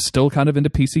 I was still kind of into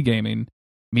PC gaming.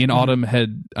 Me and Autumn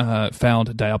had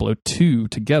found Diablo 2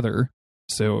 together.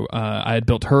 So I had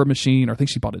built her a machine, or I think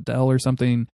she bought a Dell or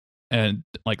something, and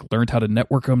like learned how to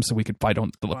network them so we could play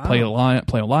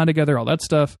online together, all that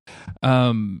stuff.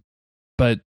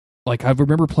 But like, I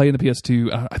remember playing the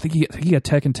PS2. I think he had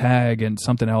Tekken Tag and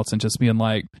something else, and just being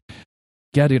like,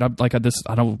 "Yeah, dude, I'm not gonna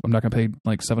pay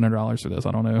like $700 for this.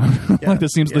 I don't know. Yeah, like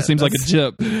this seems like a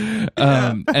chip."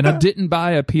 And I didn't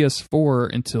buy a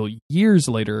PS4 until years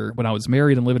later when I was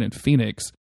married and living in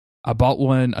Phoenix. I bought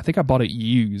one. I think I bought it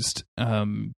used,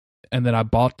 and then I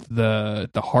bought the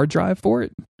hard drive for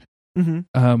it,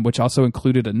 which also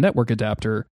included a network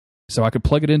adapter. So I could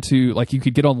plug it into, like, you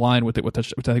could get online with it, which I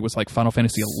think was like Final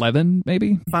Fantasy 11,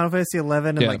 maybe? Final Fantasy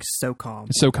 11 and like SOCOM.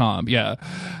 SOCOM, yeah.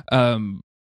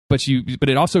 But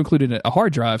it also included a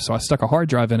hard drive, so I stuck a hard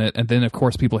drive in it, and then of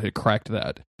course people had cracked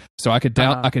that. So I could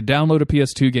download a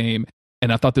PS2 game,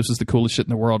 and I thought this was the coolest shit in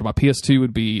the world. My PS2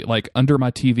 would be like under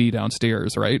my TV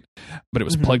downstairs, right? But it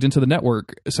was plugged into the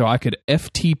network, so I could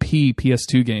FTP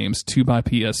PS2 games to my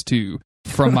PS2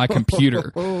 from my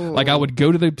computer. Like, I would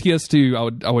go to the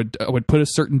PS2, I would put a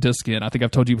certain disc in. I think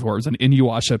I've told you before, it was an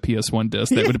Inuyasha PS1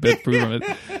 disc that would have been from it.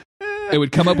 It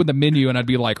would come up with the menu, and I'd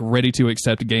be like ready to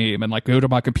accept game, and like go to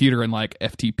my computer and like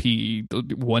FTP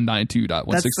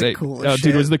 192.168.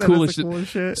 Dude, it was the coolest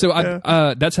shit. So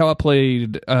that's how I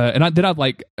played, and I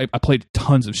played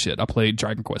tons of shit. I played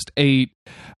Dragon Quest 8.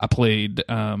 I played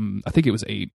I think it was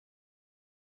 8.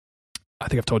 I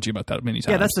think I've told you about that many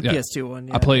times. Yeah, that's the PS2 one.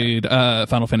 Yeah, I played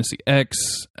Final Fantasy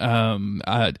X.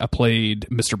 I played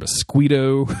Mr.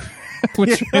 Mosquito,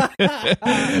 because you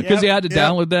had to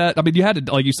download that. I mean, you had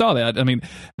to, like, you saw that. I mean,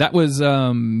 that was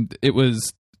it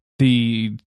was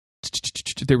that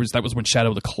was when Shadow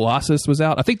of the Colossus was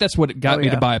out. I think that's what got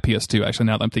me to buy a PS2. Actually,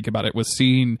 now that I'm thinking about it, was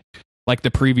seeing like the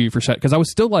preview for Shadow, because I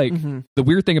was still like, the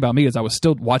weird thing about me is I was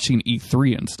still watching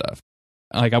E3 and stuff.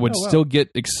 Like, I would still get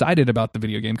excited about the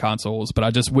video game consoles, but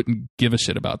I just wouldn't give a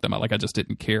shit about them. I just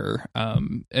didn't care.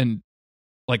 And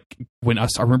like, when I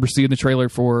remember seeing the trailer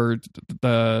for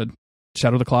the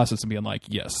Shadow of the Colossus and being like,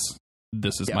 yes,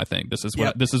 this is my thing. This is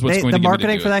what's going to give me the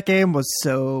marketing for that game was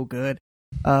so good.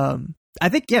 I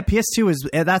think,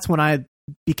 PS2 that's when I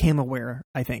became aware,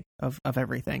 I think, of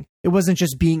everything. It wasn't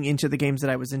just being into the games that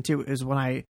I was into. It was when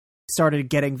I started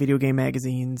getting video game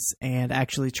magazines and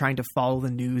actually trying to follow the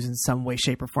news in some way,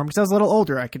 shape, or form. Because I was a little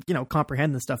older, I could,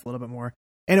 comprehend this stuff a little bit more.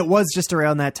 And it was just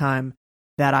around that time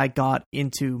that I got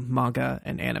into manga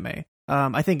and anime.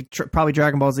 I think probably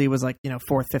Dragon Ball Z was like,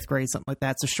 4th, 5th grade, something like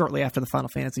that. So shortly after the Final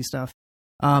Fantasy stuff.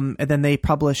 And then they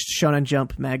published Shonen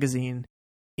Jump magazine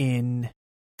in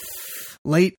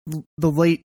late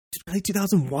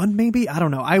 2001, maybe? I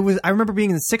don't know. I remember being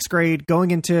in the 6th grade,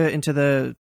 going into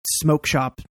the smoke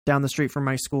shop down the street from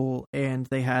my school, and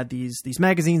they had these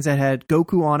magazines that had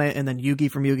Goku on it and then Yugi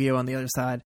from Yu-Gi-Oh on the other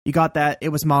side. You got that. It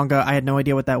was manga. I had no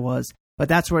idea what that was. But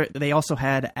that's where they also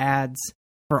had ads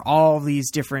for all these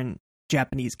different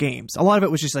Japanese games. A lot of it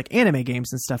was just like anime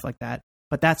games and stuff like that.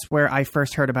 But that's where I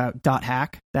first heard about Dot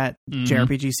Hack, that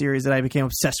JRPG series that I became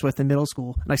obsessed with in middle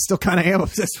school. And I still kind of am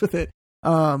obsessed with it.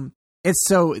 It's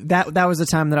so that was the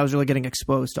time that I was really getting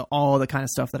exposed to all the kind of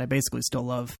stuff that I basically still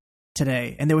love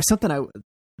today. And there was something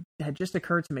had just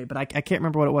occurred to me, but I can't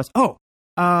remember what it was.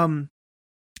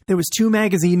 There was 2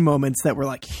 magazine moments that were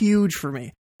like huge for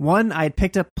me. One, I had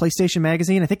picked up PlayStation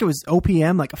Magazine. I think it was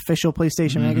OPM, like official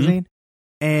PlayStation Magazine.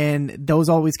 And those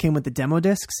always came with the demo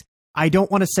discs. I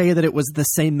don't want to say that it was the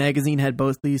same magazine had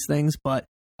both these things, but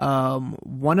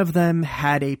one of them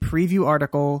had a preview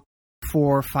article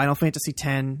for Final Fantasy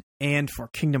X and for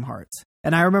Kingdom Hearts.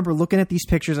 And I remember looking at these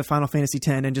pictures of Final Fantasy X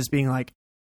and just being like,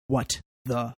 what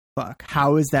the fuck?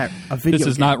 How is that a video This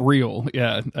is game? not real.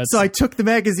 Yeah. So I took the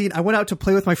magazine. I went out to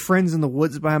play with my friends in the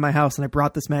woods behind my house, and I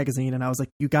brought this magazine, and I was like,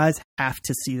 you guys have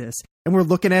to see this. And we're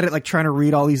looking at it, like trying to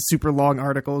read all these super long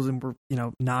articles, and we're,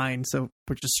 9, so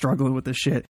we're just struggling with this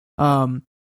shit.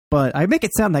 But I make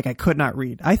it sound like I could not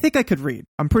read. I think I could read.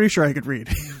 I'm pretty sure I could read,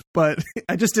 but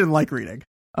I just didn't like reading.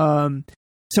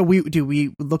 So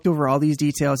we looked over all these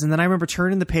details, and then I remember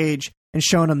turning the page and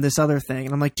showing them this other thing,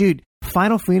 and I'm like, dude,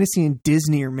 Final Fantasy and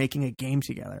Disney are making a game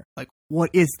together. Like, what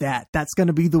is that? That's going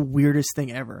to be the weirdest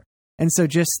thing ever. And so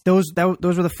just those were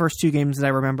the first 2 games that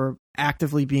I remember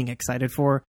actively being excited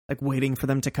for, like waiting for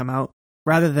them to come out,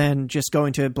 rather than just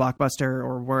going to Blockbuster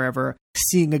or wherever,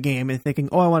 seeing a game and thinking,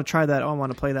 oh, I want to try that. Oh, I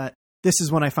want to play that. this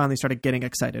is when I finally started getting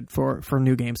excited for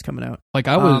new games coming out. Like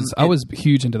I was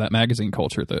huge into that magazine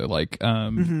culture though. Like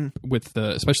with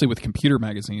especially with computer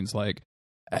magazines. Like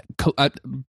I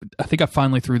think I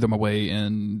finally threw them away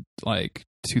in like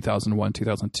 2001,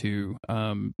 2002,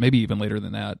 maybe even later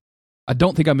than that. I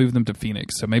don't think I moved them to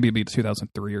Phoenix, so maybe it'd be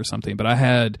 2003 or something. But I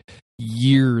had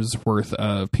years worth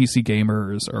of PC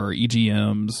Gamers or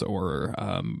EGMs or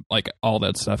like all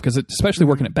that stuff, because especially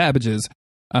working at Babbage's,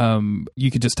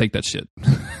 you could just take that shit.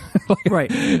 Like,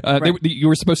 right. You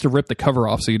were supposed to rip the cover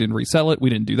off so you didn't resell it. We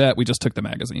didn't do that. We just took the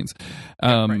magazines.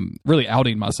 Really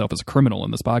outing myself as a criminal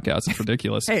in this podcast. It's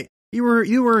ridiculous. Hey, you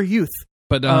were a youth.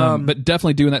 But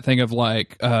definitely doing that thing of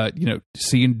like,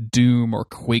 seeing Doom or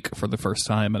Quake for the first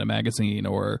time in a magazine,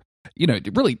 or,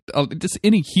 really just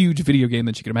any huge video game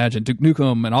that you can imagine, Duke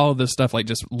Nukem and all of this stuff, like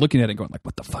just looking at it and going like,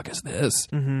 what the fuck is this?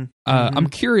 I'm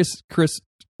curious, Chris,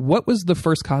 what was the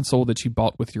first console that you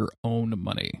bought with your own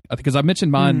money? Because I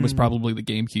mentioned mine was probably the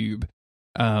GameCube.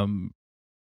 No,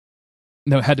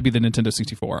 it had to be the Nintendo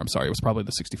 64. I'm sorry. It was probably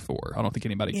the 64. I don't think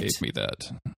anybody gave me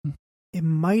that. It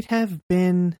might have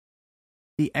been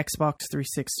the Xbox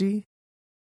 360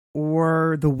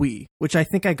 or the Wii, which I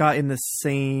think I got in the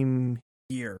same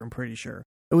year. I'm pretty sure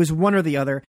it was one or the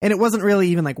other, and it wasn't really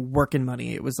even like working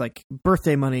money. It was like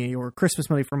birthday money or Christmas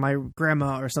money from my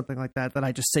grandma or something like that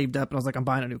I just saved up, and I was like, I'm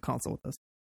buying a new console with this,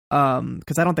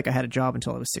 because I don't think I had a job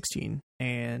until I was 16,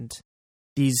 and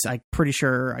these I'm pretty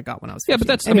sure I got when I was 15. But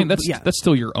that's that's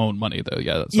still your own money though.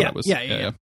 Yeah, that's what it was.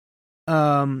 Yeah.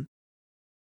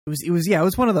 It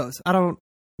was one of those.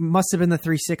 Must have been the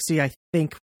 360. I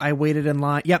think I waited in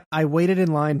line. Yep, I waited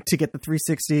in line to get the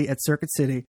 360 at Circuit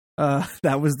City.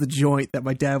 That was the joint that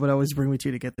my dad would always bring me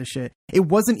to get this shit. It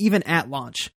wasn't even at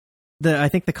launch. I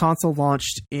think the console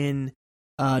launched in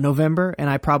November,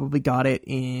 and I probably got it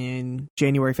in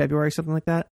January, February, something like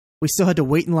that. We still had to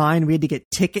wait in line. We had to get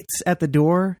tickets at the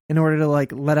door in order to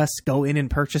like let us go in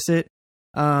and purchase it.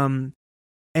 And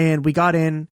we got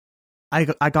in.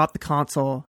 I got the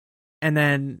console, and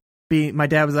then my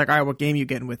dad was like, all right, what game you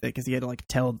getting with it? Because he had to like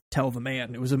tell the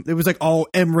man. It was like all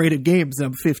M-rated games.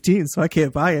 I'm 15, so I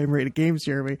can't buy M-rated games,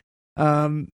 Jeremy.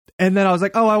 And then I was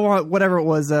like, oh, I want whatever it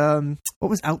was. What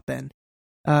was out then?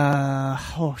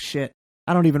 Oh shit,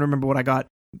 I don't even remember what I got.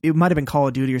 It might have been Call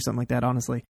of Duty or something like that,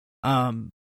 honestly.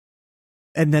 And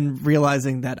then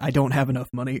realizing that I don't have enough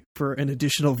money for an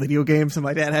additional video game, so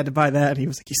my dad had to buy that. And he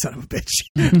was like, you son of a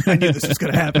bitch. I knew this was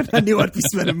going to happen. I knew I'd be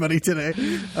spending money today.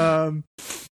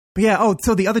 But yeah,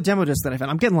 so the other demo disc that I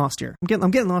found, I'm getting lost here. I'm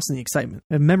getting lost in the excitement.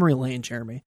 Memory lane,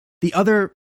 Jeremy. The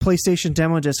other PlayStation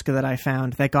demo disc that I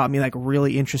found that got me like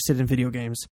really interested in video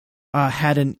games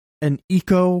had an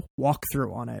eco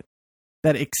walkthrough on it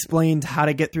that explained how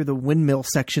to get through the windmill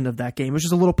section of that game, which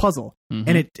is a little puzzle.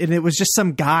 And it was just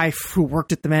some guy who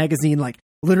worked at the magazine, like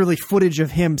literally footage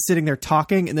of him sitting there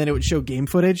talking, and then it would show game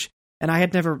footage. And I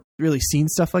had never really seen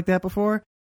stuff like that before.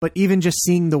 But even just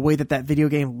seeing the way that video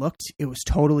game looked, it was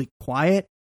totally quiet,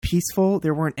 peaceful.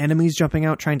 There weren't enemies jumping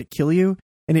out trying to kill you.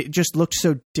 And it just looked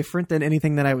so different than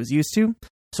anything that I was used to.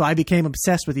 So I became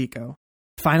obsessed with Eco.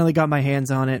 Finally got my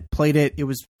hands on it, played it. It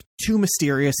was too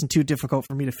mysterious and too difficult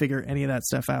for me to figure any of that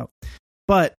stuff out.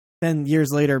 But then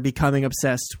years later, becoming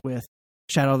obsessed with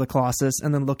Shadow of the Colossus,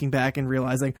 and then looking back and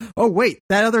realizing, oh wait,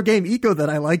 that other game Eco that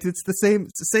I liked, it's the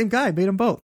same guy, made them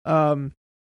both. So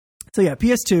yeah,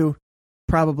 PS2,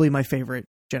 probably my favorite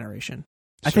generation.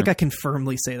 Sure. I think I can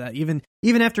firmly say that. Even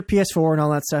after PS4 and all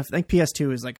that stuff, I think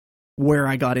PS2 is like where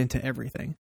I got into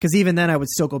everything. Because even then I would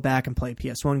still go back and play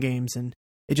PS1 games, and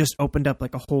it just opened up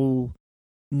like a whole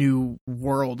new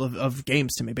world of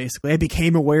games to me, basically. I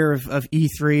became aware of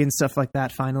E3 and stuff like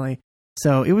that finally.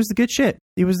 So it was the good shit.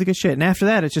 And after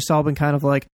that, it's just all been kind of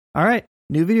like, all right,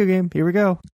 new video game, here we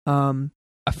go.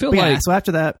 I feel like, so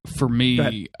after that, for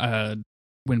me,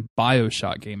 when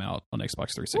BioShock came out on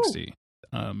Xbox 360,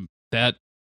 that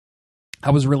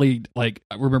I was really like,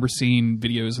 I remember seeing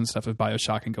videos and stuff of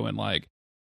BioShock and going like,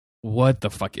 what the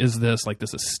fuck is this? Like,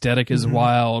 this aesthetic is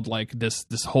wild. Like, this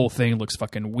whole thing looks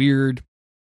fucking weird.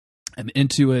 I'm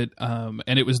into it. And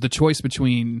it was the choice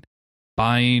between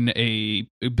building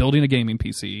a gaming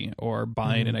PC or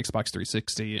buying an Xbox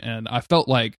 360. And I felt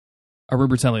like, I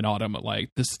remember telling Autumn, like,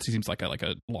 this seems like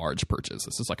a large purchase.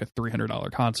 This is like a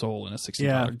 $300 console and a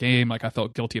 $60 game. Like, I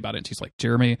felt guilty about it. And she's like,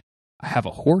 Jeremy, I have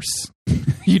a horse.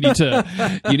 you need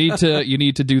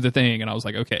to do the thing. And I was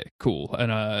like, okay, cool.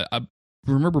 And I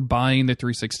remember buying the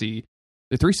 360.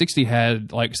 The 360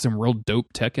 had like some real dope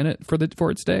tech in it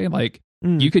for its day. Like,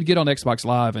 you could get on Xbox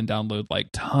Live and download like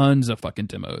tons of fucking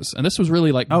demos. And this was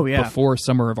really like before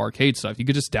Summer of Arcade stuff. You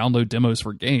could just download demos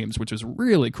for games, which was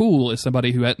really cool as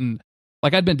somebody who hadn't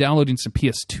like I'd been downloading some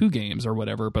PS2 games or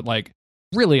whatever, but like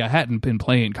really I hadn't been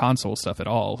playing console stuff at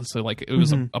all. So like it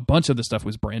was a bunch of the stuff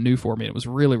was brand new for me. It was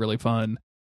really, really fun.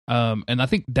 And I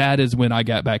think that is when I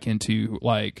got back into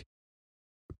like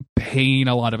paying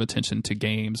a lot of attention to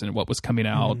games and what was coming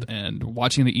out and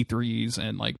watching the E3s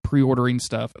and like pre-ordering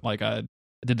stuff. Like I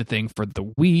did the thing for the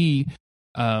Wii.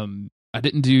 I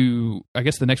didn't do, I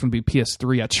guess the next one would be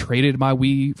PS3. I traded my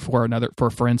Wii for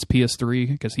a friend's PS3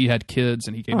 because he had kids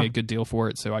and he gave me a good deal for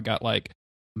it. So I got like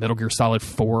Metal Gear Solid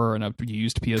 4 and a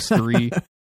used PS3,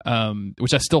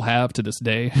 which I still have to this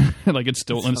day. Like it's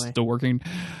still working.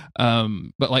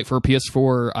 But like for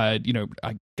PS4, I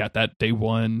got that day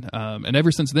one. And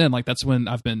ever since then, like that's when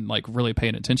I've been like really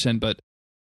paying attention. But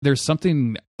there's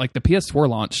something like the PS4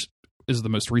 launch is the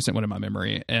most recent one in my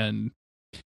memory. And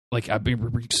like I've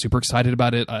been super excited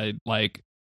about it. I like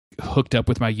hooked up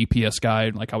with my UPS guy.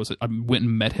 Like I went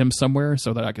and met him somewhere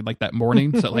so that I could like that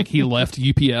morning. So like he left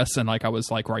UPS and like I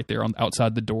was like right there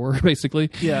outside the door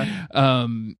basically. Yeah.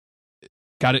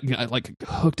 Got it. I like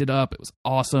hooked it up. It was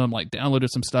awesome. Like downloaded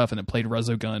some stuff and then played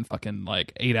Resogun fucking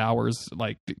like 8 hours.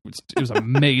 Like it was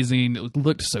amazing. It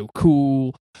looked so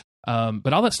cool.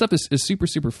 But all that stuff is super,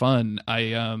 super fun.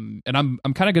 I'm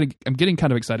getting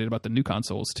kind of excited about the new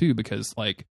consoles too, because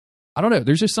like, I don't know,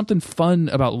 there's just something fun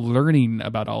about learning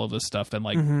about all of this stuff and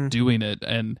like doing it.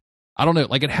 And I don't know,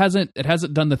 like it hasn't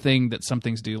done the thing that some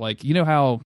things do. Like, you know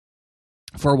how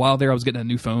for a while there, I was getting a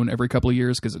new phone every couple of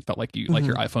years because it felt like like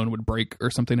your iPhone would break or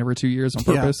something every 2 years on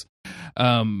purpose.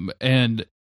 Yeah. And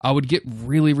I would get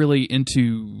really, really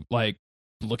into like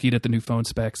looking at the new phone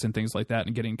specs and things like that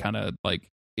and getting kind of like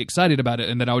excited about it.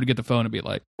 And then I would get the phone and be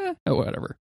like,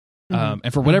 whatever.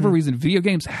 And for whatever reason, video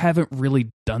games haven't really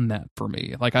done that for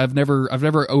me. Like I've never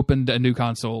opened a new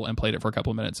console and played it for a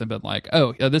couple of minutes and been like,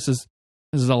 oh yeah, this is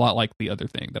a lot like the other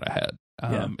thing that I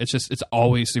had. It's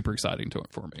always super exciting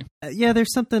for me. Yeah.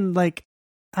 There's something like,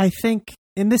 I think,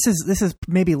 and this is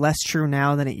maybe less true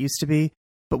now than it used to be,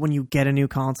 but when you get a new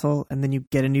console and then you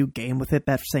get a new game with it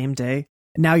that same day,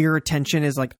 now your attention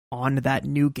is like on that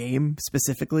new game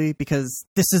specifically because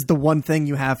this is the one thing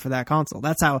you have for that console.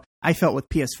 That's how I felt with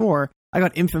PS4. I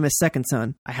got Infamous Second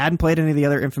Son. I hadn't played any of the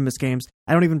other Infamous games.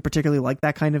 I don't even particularly like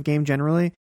that kind of game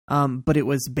generally. But it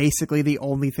was basically the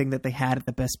only thing that they had at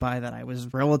the Best Buy that I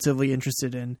was relatively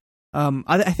interested in.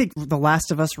 I think The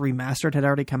Last of Us Remastered had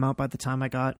already come out by the time I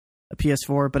got a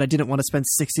PS4, but I didn't want to spend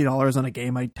 $60 on a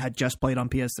game I had just played on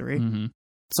PS3.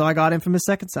 So I got Infamous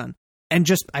Second Son. And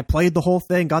I played the whole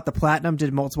thing, got the platinum,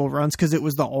 did multiple runs because it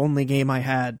was the only game I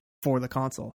had for the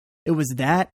console. It was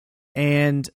that,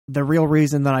 and the real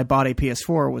reason that I bought a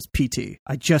PS4 was PT.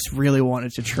 I just really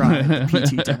wanted to try the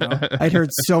PT demo. I'd heard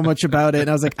so much about it, and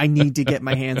I was like, I need to get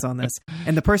my hands on this.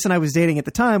 And the person I was dating at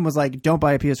the time was like, don't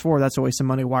buy a PS4, that's a waste of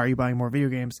money. Why are you buying more video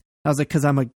games? I was like, because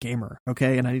I'm a gamer,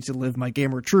 okay? And I need to live my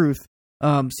gamer truth.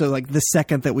 So like the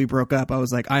second that we broke up, I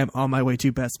was like, I am on my way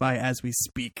to Best Buy as we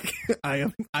speak.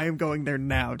 I am going there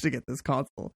now to get this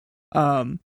console.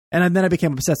 And then I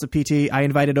became obsessed with PT. I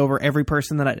invited over every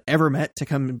person that I'd ever met to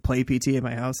come and play PT at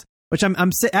my house, which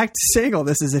I'm saying all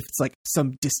this as if it's like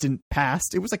some distant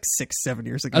past. It was like 6-7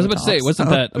 years ago. I was about to say,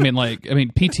 wasn't that, I mean,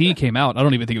 PT came out. I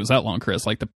don't even think it was that long, Chris.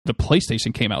 Like the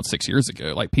PlayStation came out 6 years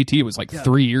ago. Like PT was like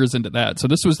 3 years into that. So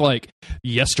this was like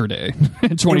yesterday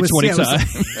in 2020 time.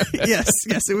 Yes.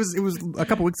 It was a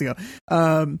couple weeks ago.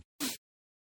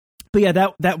 But yeah,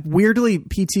 that weirdly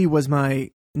PT was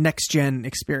my next gen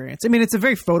experience. I mean, it's a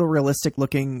very photorealistic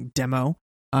looking demo.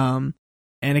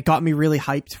 And it got me really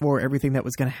hyped for everything that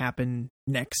was going to happen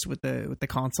next with the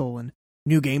console and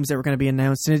new games that were going to be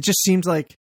announced. And it just seems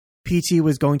like PT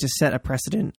was going to set a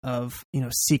precedent of,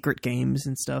 secret games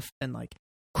and stuff and like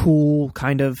cool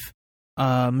kind of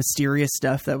mysterious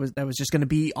stuff that was just going to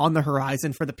be on the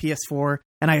horizon for the PS4.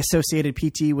 And I associated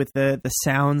PT with the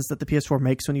sounds that the PS4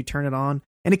 makes when you turn it on.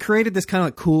 And it created this kind of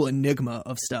like cool enigma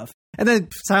of stuff. And then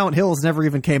Silent Hills never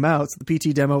even came out. So the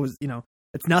PT demo was,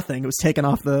 it's nothing. It was taken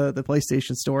off the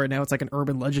PlayStation Store, and now it's like an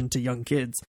urban legend to young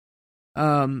kids.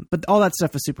 But all that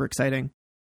stuff is super exciting.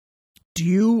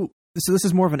 So this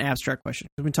is more of an abstract question.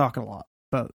 We've been talking a lot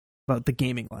about the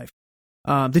gaming life.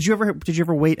 Did you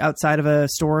ever wait outside of a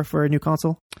store for a new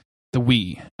console? The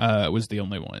Wii was the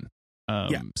only one.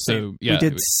 We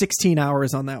did 16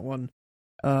 hours on that one.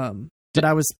 But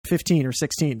I was 15 or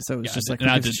 16, so it was just like...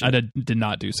 I did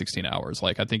not do 16 hours.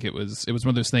 Like, I think it was one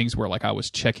of those things where, like, I was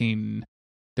checking...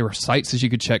 There were sites that you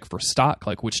could check for stock,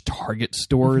 like which Target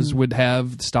stores would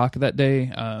have stock that day.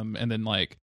 And then,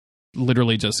 like,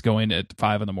 literally just going at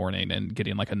 5 a.m. and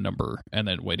getting, like, a number and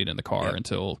then waiting in the car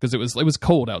until... Because it was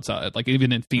cold outside, like,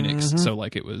 even in Phoenix. So,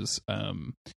 like, it was...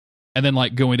 and then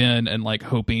like going in and like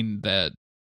hoping that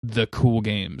the cool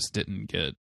games didn't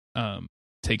get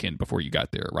taken before you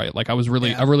got there, right? Like I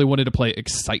really wanted to play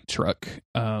Excite Truck.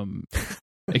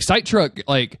 Excite Truck,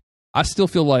 like I still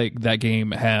feel like that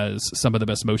game has some of the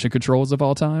best motion controls of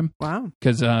all time. Wow.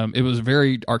 Because it was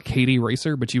very arcadey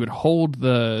racer, but you would hold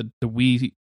the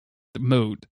Wii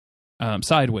mode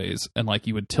sideways, and like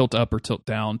you would tilt up or tilt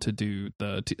down to do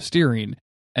the steering.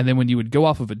 And then when you would go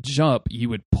off of a jump, you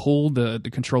would pull the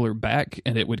controller back,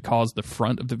 and it would cause the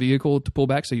front of the vehicle to pull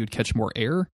back, so you'd catch more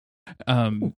air.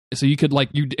 So you could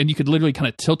you could literally kind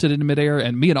of tilt it into midair.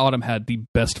 And me and Autumn had the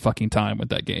best fucking time with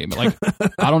that game. Like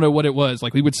I don't know what it was.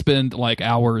 Like we would spend like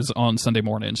hours on Sunday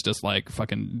mornings just like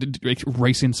fucking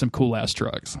racing some cool ass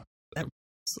trucks.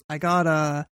 I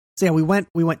got so yeah, we went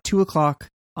 2:00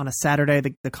 on a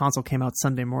Saturday. The console came out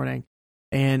Sunday morning,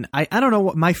 and I don't know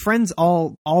what my friends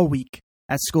all week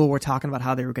at school were talking about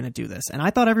how they were going to do this, and I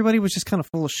thought everybody was just kind of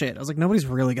full of shit. I was like, nobody's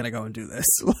really going to go and do this.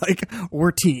 Like,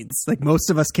 we're teens. Like, most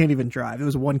of us can't even drive. There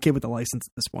was one kid with a license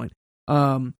at this point.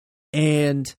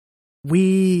 And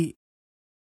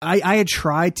I had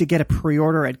tried to get a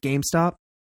pre-order at GameStop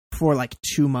for like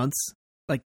 2 months,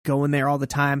 like going there all the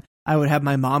time. I would have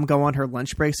my mom go on her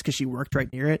lunch breaks because she worked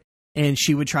right near it, and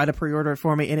she would try to pre-order it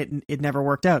for me, and it never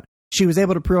worked out. She was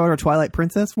able to pre-order Twilight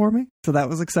Princess for me, so that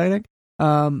was exciting.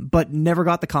 But never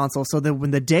got the console. So that when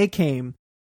the day came,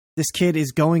 this kid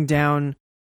is going down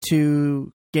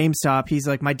to GameStop. He's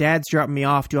like, my dad's dropping me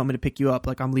off. Do you want me to pick you up?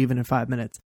 Like, I'm leaving in 5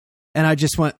 minutes. And I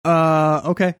just went,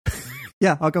 okay.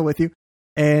 Yeah, I'll go with you.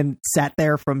 And sat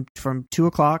there from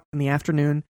 2:00 in the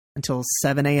afternoon until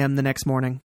 7 a.m. the next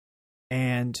morning.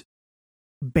 And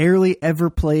barely ever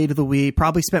played the Wii.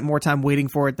 Probably spent more time waiting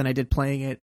for it than I did playing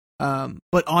it.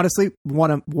 But honestly,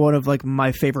 one of like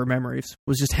my favorite memories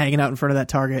was just hanging out in front of that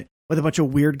Target with a bunch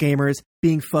of weird gamers,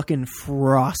 being fucking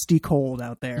frosty cold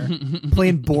out there,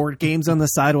 playing board games on the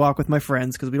sidewalk with my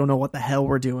friends because we don't know what the hell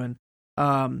we're doing.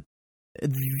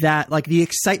 That like the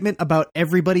excitement about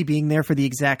everybody being there for the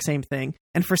exact same thing,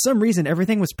 and for some reason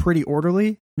everything was pretty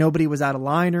orderly. Nobody was out of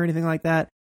line or anything like that.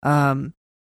 And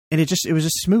it was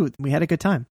just smooth. We had a good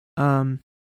time. And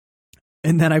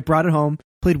then I brought it home.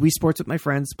 Played Wii Sports with my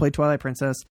friends, played Twilight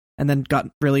Princess, and then got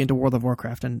really into World of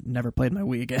Warcraft and never played my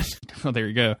Wii again. Well, there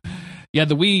you go. Yeah,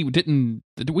 the Wii didn't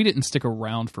stick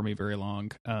around for me very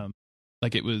long.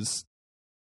 Like it was,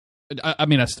 I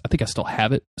mean, I think I still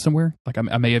have it somewhere. Like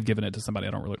I may have given it to somebody.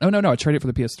 I don't really. Oh no, I traded it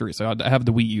for the PS3, so I have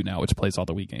the Wii U now, which plays all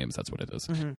the Wii games. That's what it is.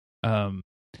 Mm-hmm.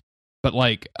 But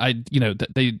like a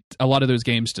lot of those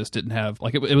games just didn't have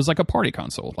like it was like a party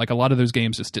console. Like a lot of those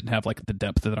games just didn't have like the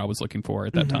depth that I was looking for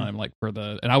at that time. Like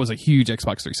and I was a huge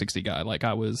Xbox 360 guy. Like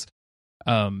I was,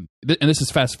 and this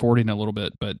is fast forwarding a little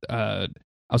bit, but I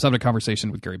was having a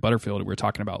conversation with Gary Butterfield, and we were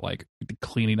talking about like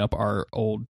cleaning up our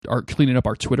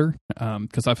Twitter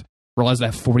because I've realized I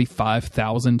have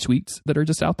 45,000 tweets that are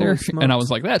just out there, and I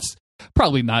was like, that's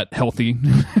probably not healthy.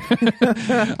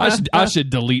 I should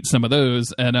delete some of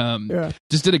those. And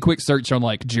just did a quick search on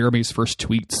like Jeremy's first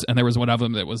tweets, and there was one of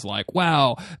them that was like,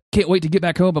 wow, can't wait to get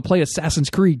back home and play Assassin's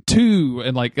Creed 2.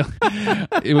 And like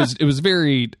it was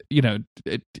very,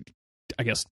 I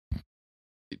guess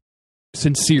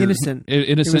sincere, innocent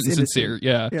and sincere.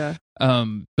 Yeah.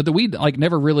 But the Wii like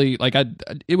never really like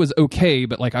it was okay,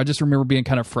 but like I just remember being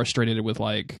kind of frustrated with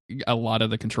like a lot of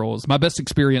the controls. My best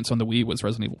experience on the Wii was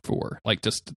Resident Evil 4. Like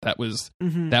just that was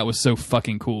so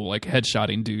fucking cool. Like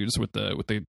headshotting dudes with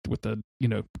the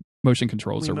motion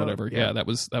controls or whatever. Yeah, that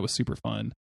was super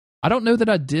fun. I don't know that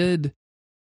I didn't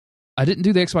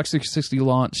do the Xbox 360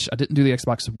 launch. I didn't do the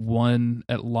Xbox One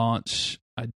at launch.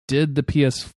 I did the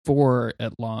PS4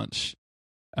 at launch.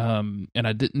 And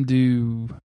I didn't do,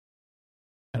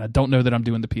 and I don't know that I'm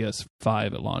doing the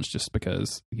PS5 at launch just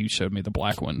because you showed me the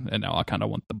black one, and now I kind of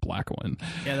want the black one.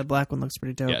 Yeah, the black one looks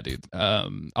pretty dope. Yeah, dude.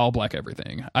 All black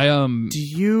everything. Do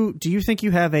you think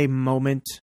you have a moment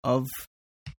of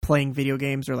playing video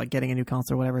games or like getting a new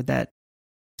console or whatever that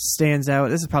stands out?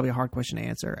 This is probably a hard question to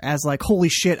answer. As like, holy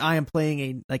shit, I am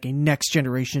playing a next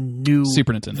generation new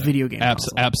Super Nintendo video game.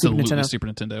 Absolutely, Super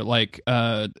Nintendo. Like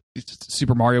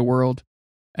Super Mario World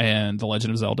and The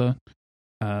Legend of Zelda,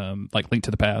 like Link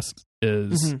to the Past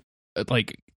is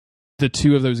like the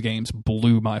two of those games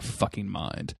blew my fucking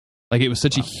mind. Like it was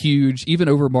such a huge, even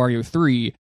over Mario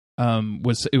 3, it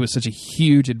was such a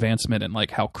huge advancement in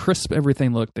like how crisp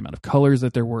everything looked, the amount of colors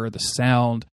that there were, the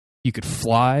sound. You could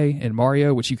fly in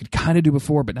Mario, which you could kind of do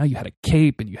before, but now you had a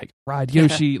cape and you had ride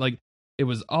Yoshi. Like it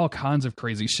was all kinds of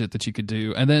crazy shit that you could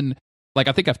do. And then like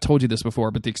I think I've told you this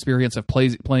before, but the experience of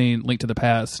playing Link to the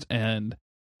Past and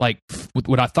like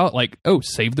what I thought, like, oh,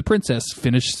 save the princess,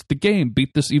 finish the game,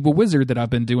 beat this evil wizard that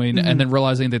I've been doing, and then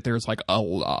realizing that there's like a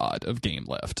lot of game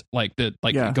left, like that,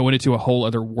 like going into a whole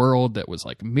other world that was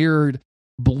like mirrored,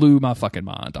 blew my fucking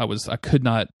mind. I could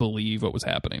not believe what was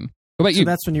happening. What about you? So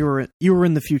that's when you were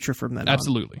in the future from then on.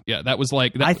 Absolutely, yeah. That was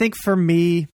like I think for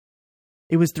me,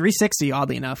 it was 360.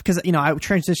 Oddly enough, because I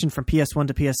transitioned from PS1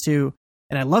 to PS2,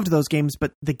 and I loved those games.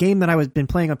 But the game that I was been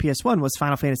playing on PS1 was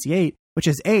Final Fantasy VIII, which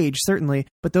has aged certainly,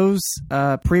 but those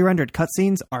pre-rendered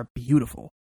cutscenes are beautiful.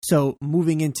 So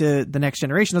moving into the next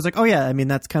generation, I was like, oh yeah, I mean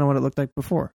that's kind of what it looked like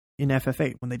before in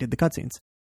FF8 when they did the cutscenes.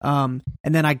 And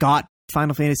then I got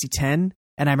Final Fantasy X,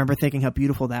 and I remember thinking how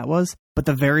beautiful that was. But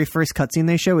the very first cutscene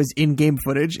they show is in-game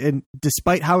footage, and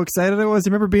despite how excited I was, I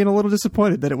remember being a little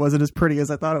disappointed that it wasn't as pretty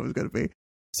as I thought it was going to be.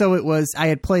 So I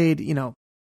had played,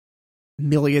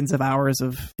 millions of hours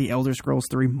of The Elder Scrolls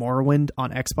 3 Morrowind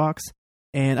on Xbox.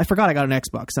 And I forgot I got an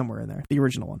Xbox somewhere in there, the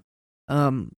original one.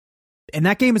 And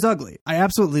that game is ugly. I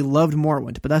absolutely loved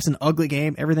Morrowind, but that's an ugly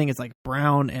game. Everything is like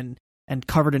brown and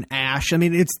covered in ash. I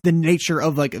mean, it's the nature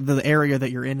of like the area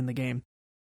that you're in the game.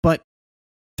 But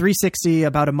 360,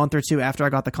 about a month or two after I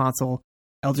got the console,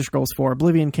 Elder Scrolls 4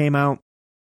 Oblivion came out.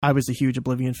 I was a huge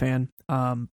Oblivion fan.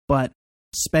 But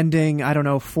spending,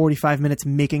 45 minutes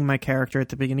making my character at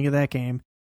the beginning of that game,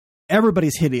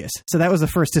 everybody's hideous. So that was the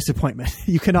first disappointment.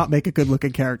 You cannot make a good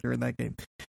looking character in that game.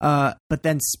 But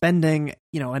then spending,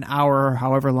 an hour or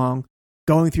however long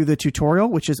going through the tutorial,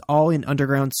 which is all in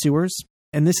underground sewers.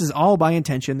 And this is all by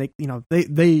intention.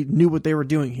 They knew what they were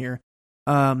doing here.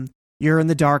 You're in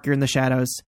the dark, you're in the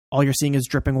shadows. All you're seeing is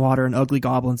dripping water and ugly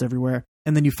goblins everywhere.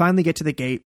 And then you finally get to the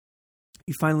gate.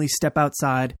 You finally step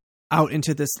outside, out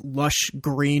into this lush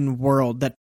green world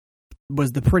that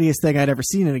was the prettiest thing I'd ever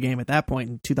seen in a game at that point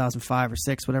in 2005 or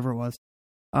 6, whatever it was.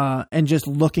 And just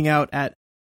looking out at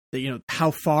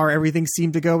how far everything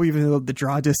seemed to go, even though the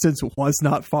draw distance was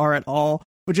not far at all,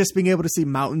 but just being able to see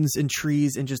mountains and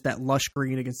trees and just that lush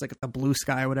green against like the blue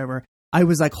sky or whatever. I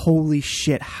was like, holy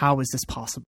shit, how is this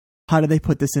possible? How did they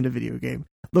put this in a video game?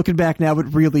 Looking back now, it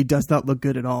really does not look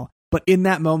good at all. But in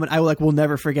that moment, I will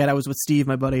never forget. I was with Steve,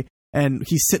 my buddy, and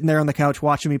he's sitting there on the couch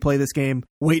watching me play this game,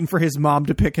 waiting for his mom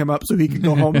to pick him up so he could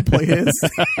go home and play his.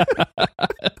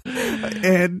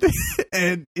 and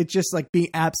it just like being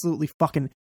absolutely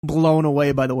fucking blown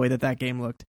away by the way that game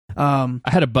looked. I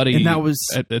had a buddy and that was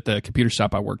at the computer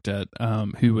shop I worked at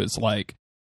who was like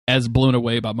as blown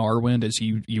away by Morrowind as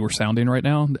you were sounding right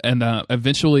now, and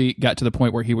eventually got to the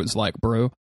point where he was like,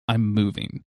 bro, I'm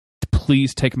moving.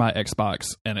 Please take my Xbox.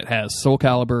 And it has Soul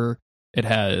Calibur. It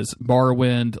has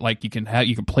Morrowind. Like you can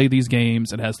play these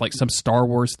games. It has like some Star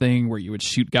Wars thing where you would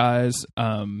shoot guys.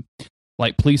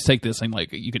 Like please take this and like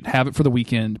you can have it for the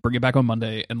weekend. Bring it back on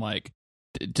Monday and like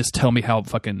just tell me how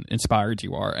fucking inspired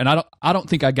you are. And I don't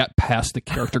think I got past the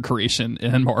character creation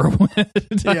in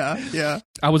Morrowind. Yeah.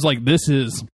 I was like, this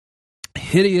is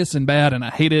hideous and bad, and I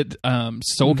hate it.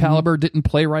 Soul Calibur didn't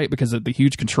play right because of the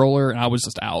huge controller, and I was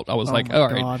just out. I was like, all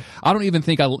right. I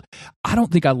don't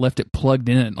think I left it plugged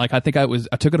in. Like I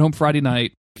took it home Friday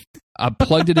night. I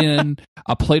plugged it in.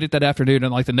 I played it that afternoon,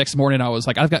 and like the next morning, I was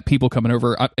like, I've got people coming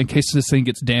over. In case this thing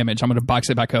gets damaged, I'm going to box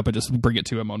it back up and just bring it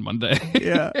to them on Monday.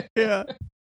 Yeah.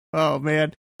 Oh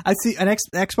man, I see. An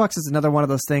Xbox is another one of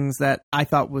those things that I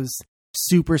thought was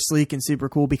super sleek and super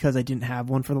cool because I didn't have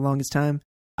one for the longest time.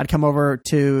 I'd come over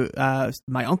to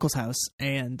my uncle's house,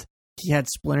 and he had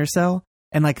Splinter Cell,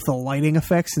 and like the lighting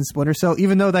effects in Splinter Cell,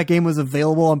 even though that game was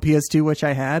available on PS2, which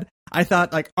I had, I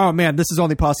thought like, oh man, this is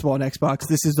only possible on Xbox.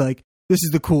 This is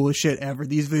the coolest shit ever.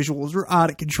 These visuals are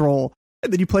out of control.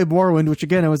 And then you play Morrowind, which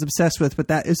again I was obsessed with, but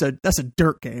that's a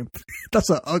dirt game. That's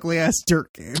an ugly ass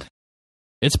dirt game.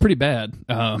 It's pretty bad.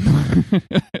 So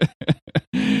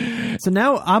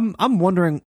now I'm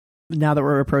wondering, now that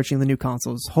we're approaching the new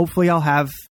consoles, hopefully I'll have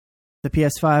the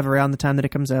PS5 around the time that it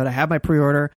comes out. I have my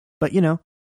pre-order, but you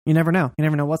never know. You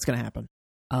never know what's going to happen.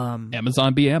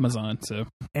 Amazon be Amazon, so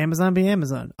Amazon be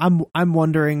Amazon. I'm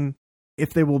wondering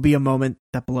if there will be a moment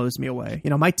that blows me away.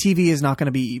 My TV is not going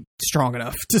to be strong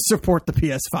enough to support the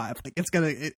PS5. Like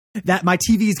my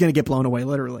TV is going to get blown away,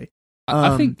 literally.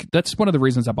 I think that's one of the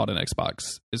reasons I bought an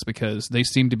Xbox is because they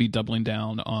seem to be doubling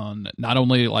down on not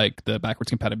only like the backwards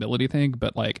compatibility thing,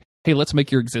 but like, hey, let's make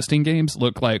your existing games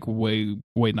look like way,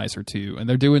 way nicer too. And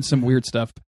they're doing some weird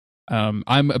stuff.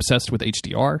 I'm obsessed with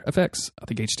HDR effects. I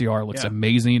think HDR looks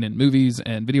amazing in movies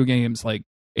and video games. Like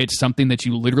it's something that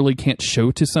you literally can't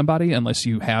show to somebody unless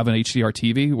you have an HDR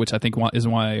TV, which I think is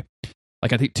why,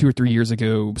 like I think 2 or 3 years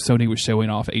ago, Sony was showing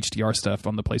off HDR stuff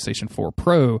on the PlayStation 4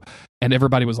 Pro. And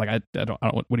everybody was like, I don't,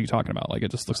 what are you talking about? Like,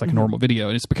 it just looks like a normal video.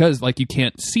 And it's because like you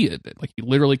can't see it. Like you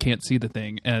literally can't see the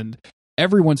thing. And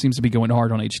everyone seems to be going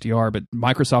hard on HDR, but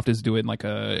Microsoft is doing like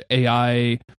a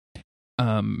AI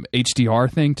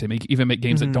HDR thing to make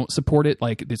games that don't support it.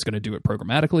 Like it's going to do it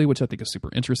programmatically, which I think is super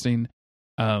interesting.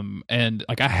 And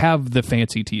like I have the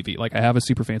fancy TV, like I have a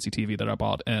super fancy TV that I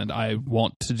bought, and I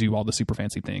want to do all the super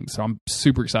fancy things. So I'm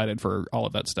super excited for all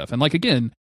of that stuff. And like,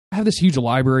 again, I have this huge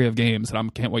library of games that I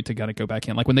can't wait to kind of go back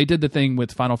in. Like when they did the thing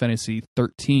with Final Fantasy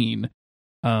 13,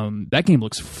 that game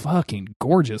looks fucking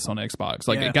gorgeous on Xbox.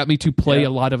 Like it got me to play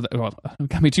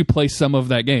got me to play some of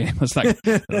that game. Let's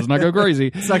not go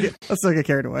crazy. Let's not get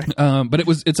carried away. But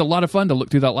it's a lot of fun to look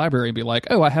through that library and be like,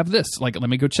 oh, I have this. Like, let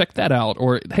me go check that out.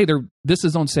 Or hey, this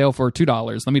is on sale for $2.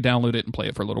 Let me download it and play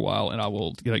it for a little while, and I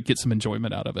will get some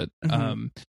enjoyment out of it.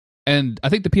 And I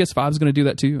think the PS5 is going to do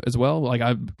that too as well.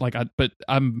 But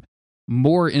I'm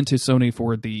more into Sony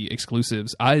for the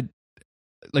exclusives.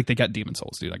 Like they got Demon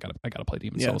Souls, dude. I gotta play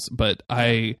Demon Souls. But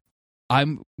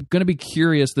I'm gonna be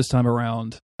curious this time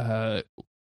around,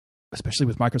 especially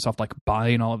with Microsoft like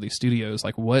buying all of these studios,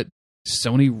 like what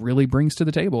Sony really brings to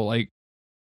the table. Like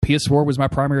PS4 was my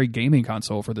primary gaming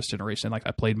console for this generation. Like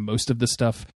I played most of the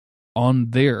stuff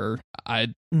on there. But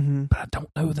I don't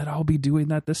know that I'll be doing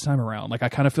that this time around. Like I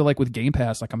kind of feel like with Game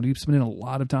Pass, like I'm gonna be spending a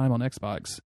lot of time on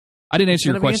Xbox. I didn't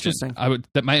answer your question.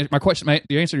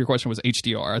 The answer to your question was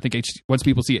HDR. I think once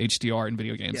people see HDR in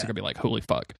video games, they're gonna be like, "Holy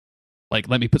fuck!" Like,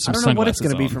 let me put some sunglasses on. I don't know what it's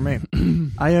gonna be for me.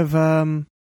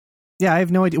 I have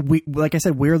no idea. Like I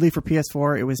said, weirdly for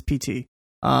PS4, it was PT.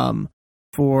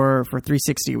 For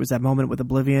 360, it was that moment with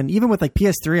Oblivion. Even with like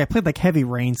PS3, I played like Heavy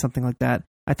Rain, something like that.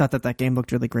 I thought that game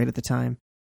looked really great at the time.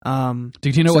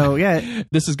 Dude, you know what? Yeah,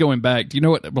 this is going back. Do you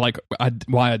know what? Like,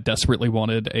 why I desperately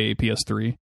wanted a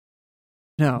PS3.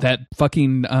 No. That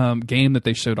fucking game that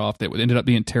they showed off that ended up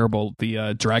being terrible,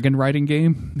 the dragon riding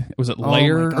game. Was it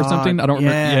Lair or something? I don't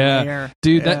remember. Yeah. Lair.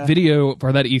 Dude, that video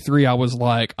for that E3, I was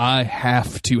like, I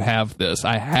have to have this.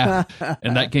 I have.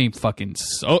 And that game fucking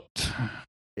sucked.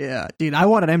 Yeah, dude, I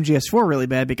wanted MGS4 really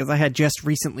bad because I had just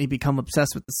recently become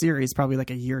obsessed with the series, probably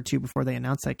like a year or two before they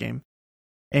announced that game.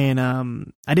 And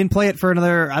I didn't play it for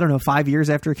another, 5 years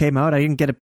after it came out. I didn't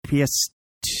get a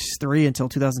PS3 until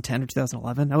 2010 or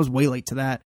 2011. I was way late to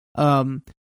that.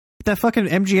 That fucking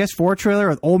MGS4 trailer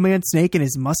with Old Man Snake and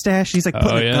his mustache, he's like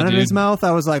putting a gun in his mouth.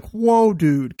 I was like, whoa,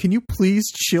 dude, can you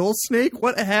please chill, Snake?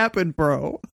 What happened,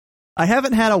 bro? I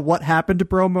haven't had a what happened to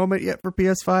bro moment yet for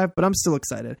PS5, but I'm still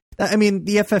excited. I mean,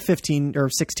 the FF15 or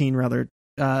 16 rather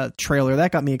trailer,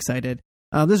 that got me excited.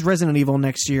 There's Resident Evil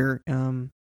next year.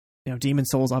 Demon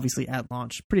Souls obviously at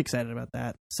launch. Pretty excited about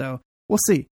that. So we'll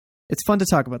see. It's fun to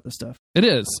talk about this stuff. It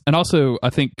is. And also, I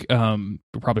think we're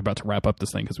probably about to wrap up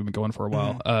this thing because we've been going for a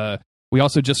while. We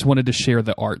also just wanted to share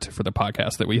the art for the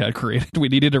podcast that we had created. We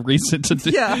needed a reason to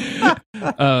do. Yeah.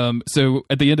 So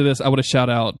at the end of this, I want to shout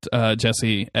out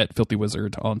Jesse at Filthy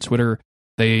Wizard on Twitter.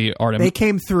 They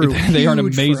came through. They are an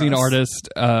amazing artist.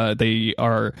 They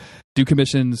do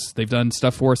commissions. They've done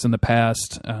stuff for us in the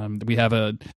past. We have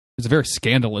there's a very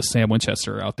scandalous Sam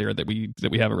Winchester out there that we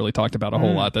haven't really talked about a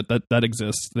whole lot. That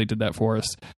exists. They did that for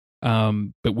us.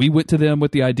 But we went to them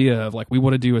with the idea of like, we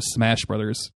want to do a Smash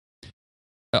Brothers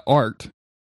art,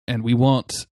 and we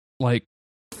want like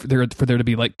for there to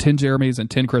be like 10 Jeremys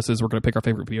and 10 Chris's. We're going to pick our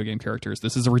favorite video game characters.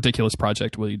 This is a ridiculous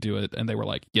project. Will you do it? And they were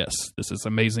like, yes, this is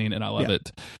amazing, and I love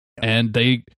it. And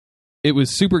it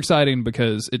was super exciting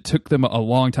because it took them a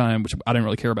long time, which I didn't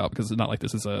really care about because it's not like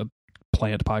this is a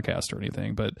planned podcast or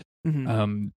anything, but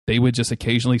they would just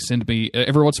occasionally send me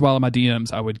every once in a while in my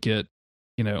DMs. I would get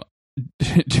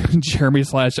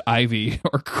Jeremy/Ivy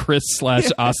or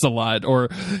Chris/Ocelot or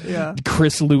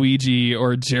Chris Luigi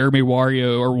or Jeremy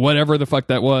Wario or whatever the fuck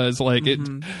that was. Like it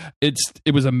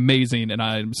was amazing, and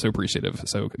I'm so appreciative.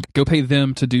 So go pay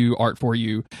them to do art for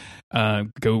you.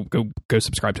 Go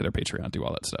subscribe to their Patreon, do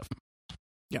all that stuff.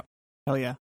 Yeah. Hell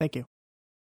yeah. Thank you.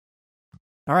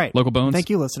 All right. Local Bones. Thank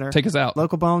you, listener. Take us out.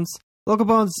 Local Bones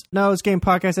Knows Game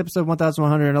Podcast, episode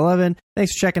 1111.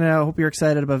 Thanks for checking it out. Hope you're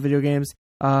excited about video games.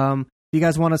 If you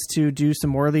guys want us to do some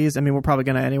more of these, I mean, we're probably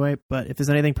going to anyway, but if there's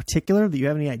anything particular that you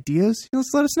have any ideas,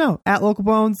 just let us know. At Local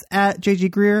Bones, at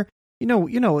JG Greer, you know,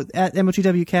 at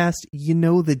MOTWcast, you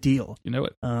know the deal. You know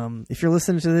it. If you're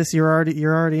listening to this, you're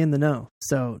already in the know,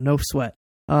 so no sweat.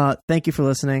 Thank you for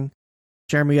listening.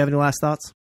 Jeremy, you have any last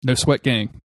thoughts? No sweat,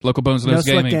 gang. Local Bones Knows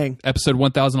Gaming. Gang. Episode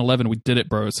 1011. We did it,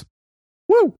 bros.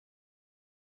 Woo!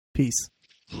 Peace.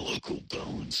 Local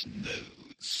Bones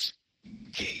Knows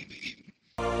Gaming.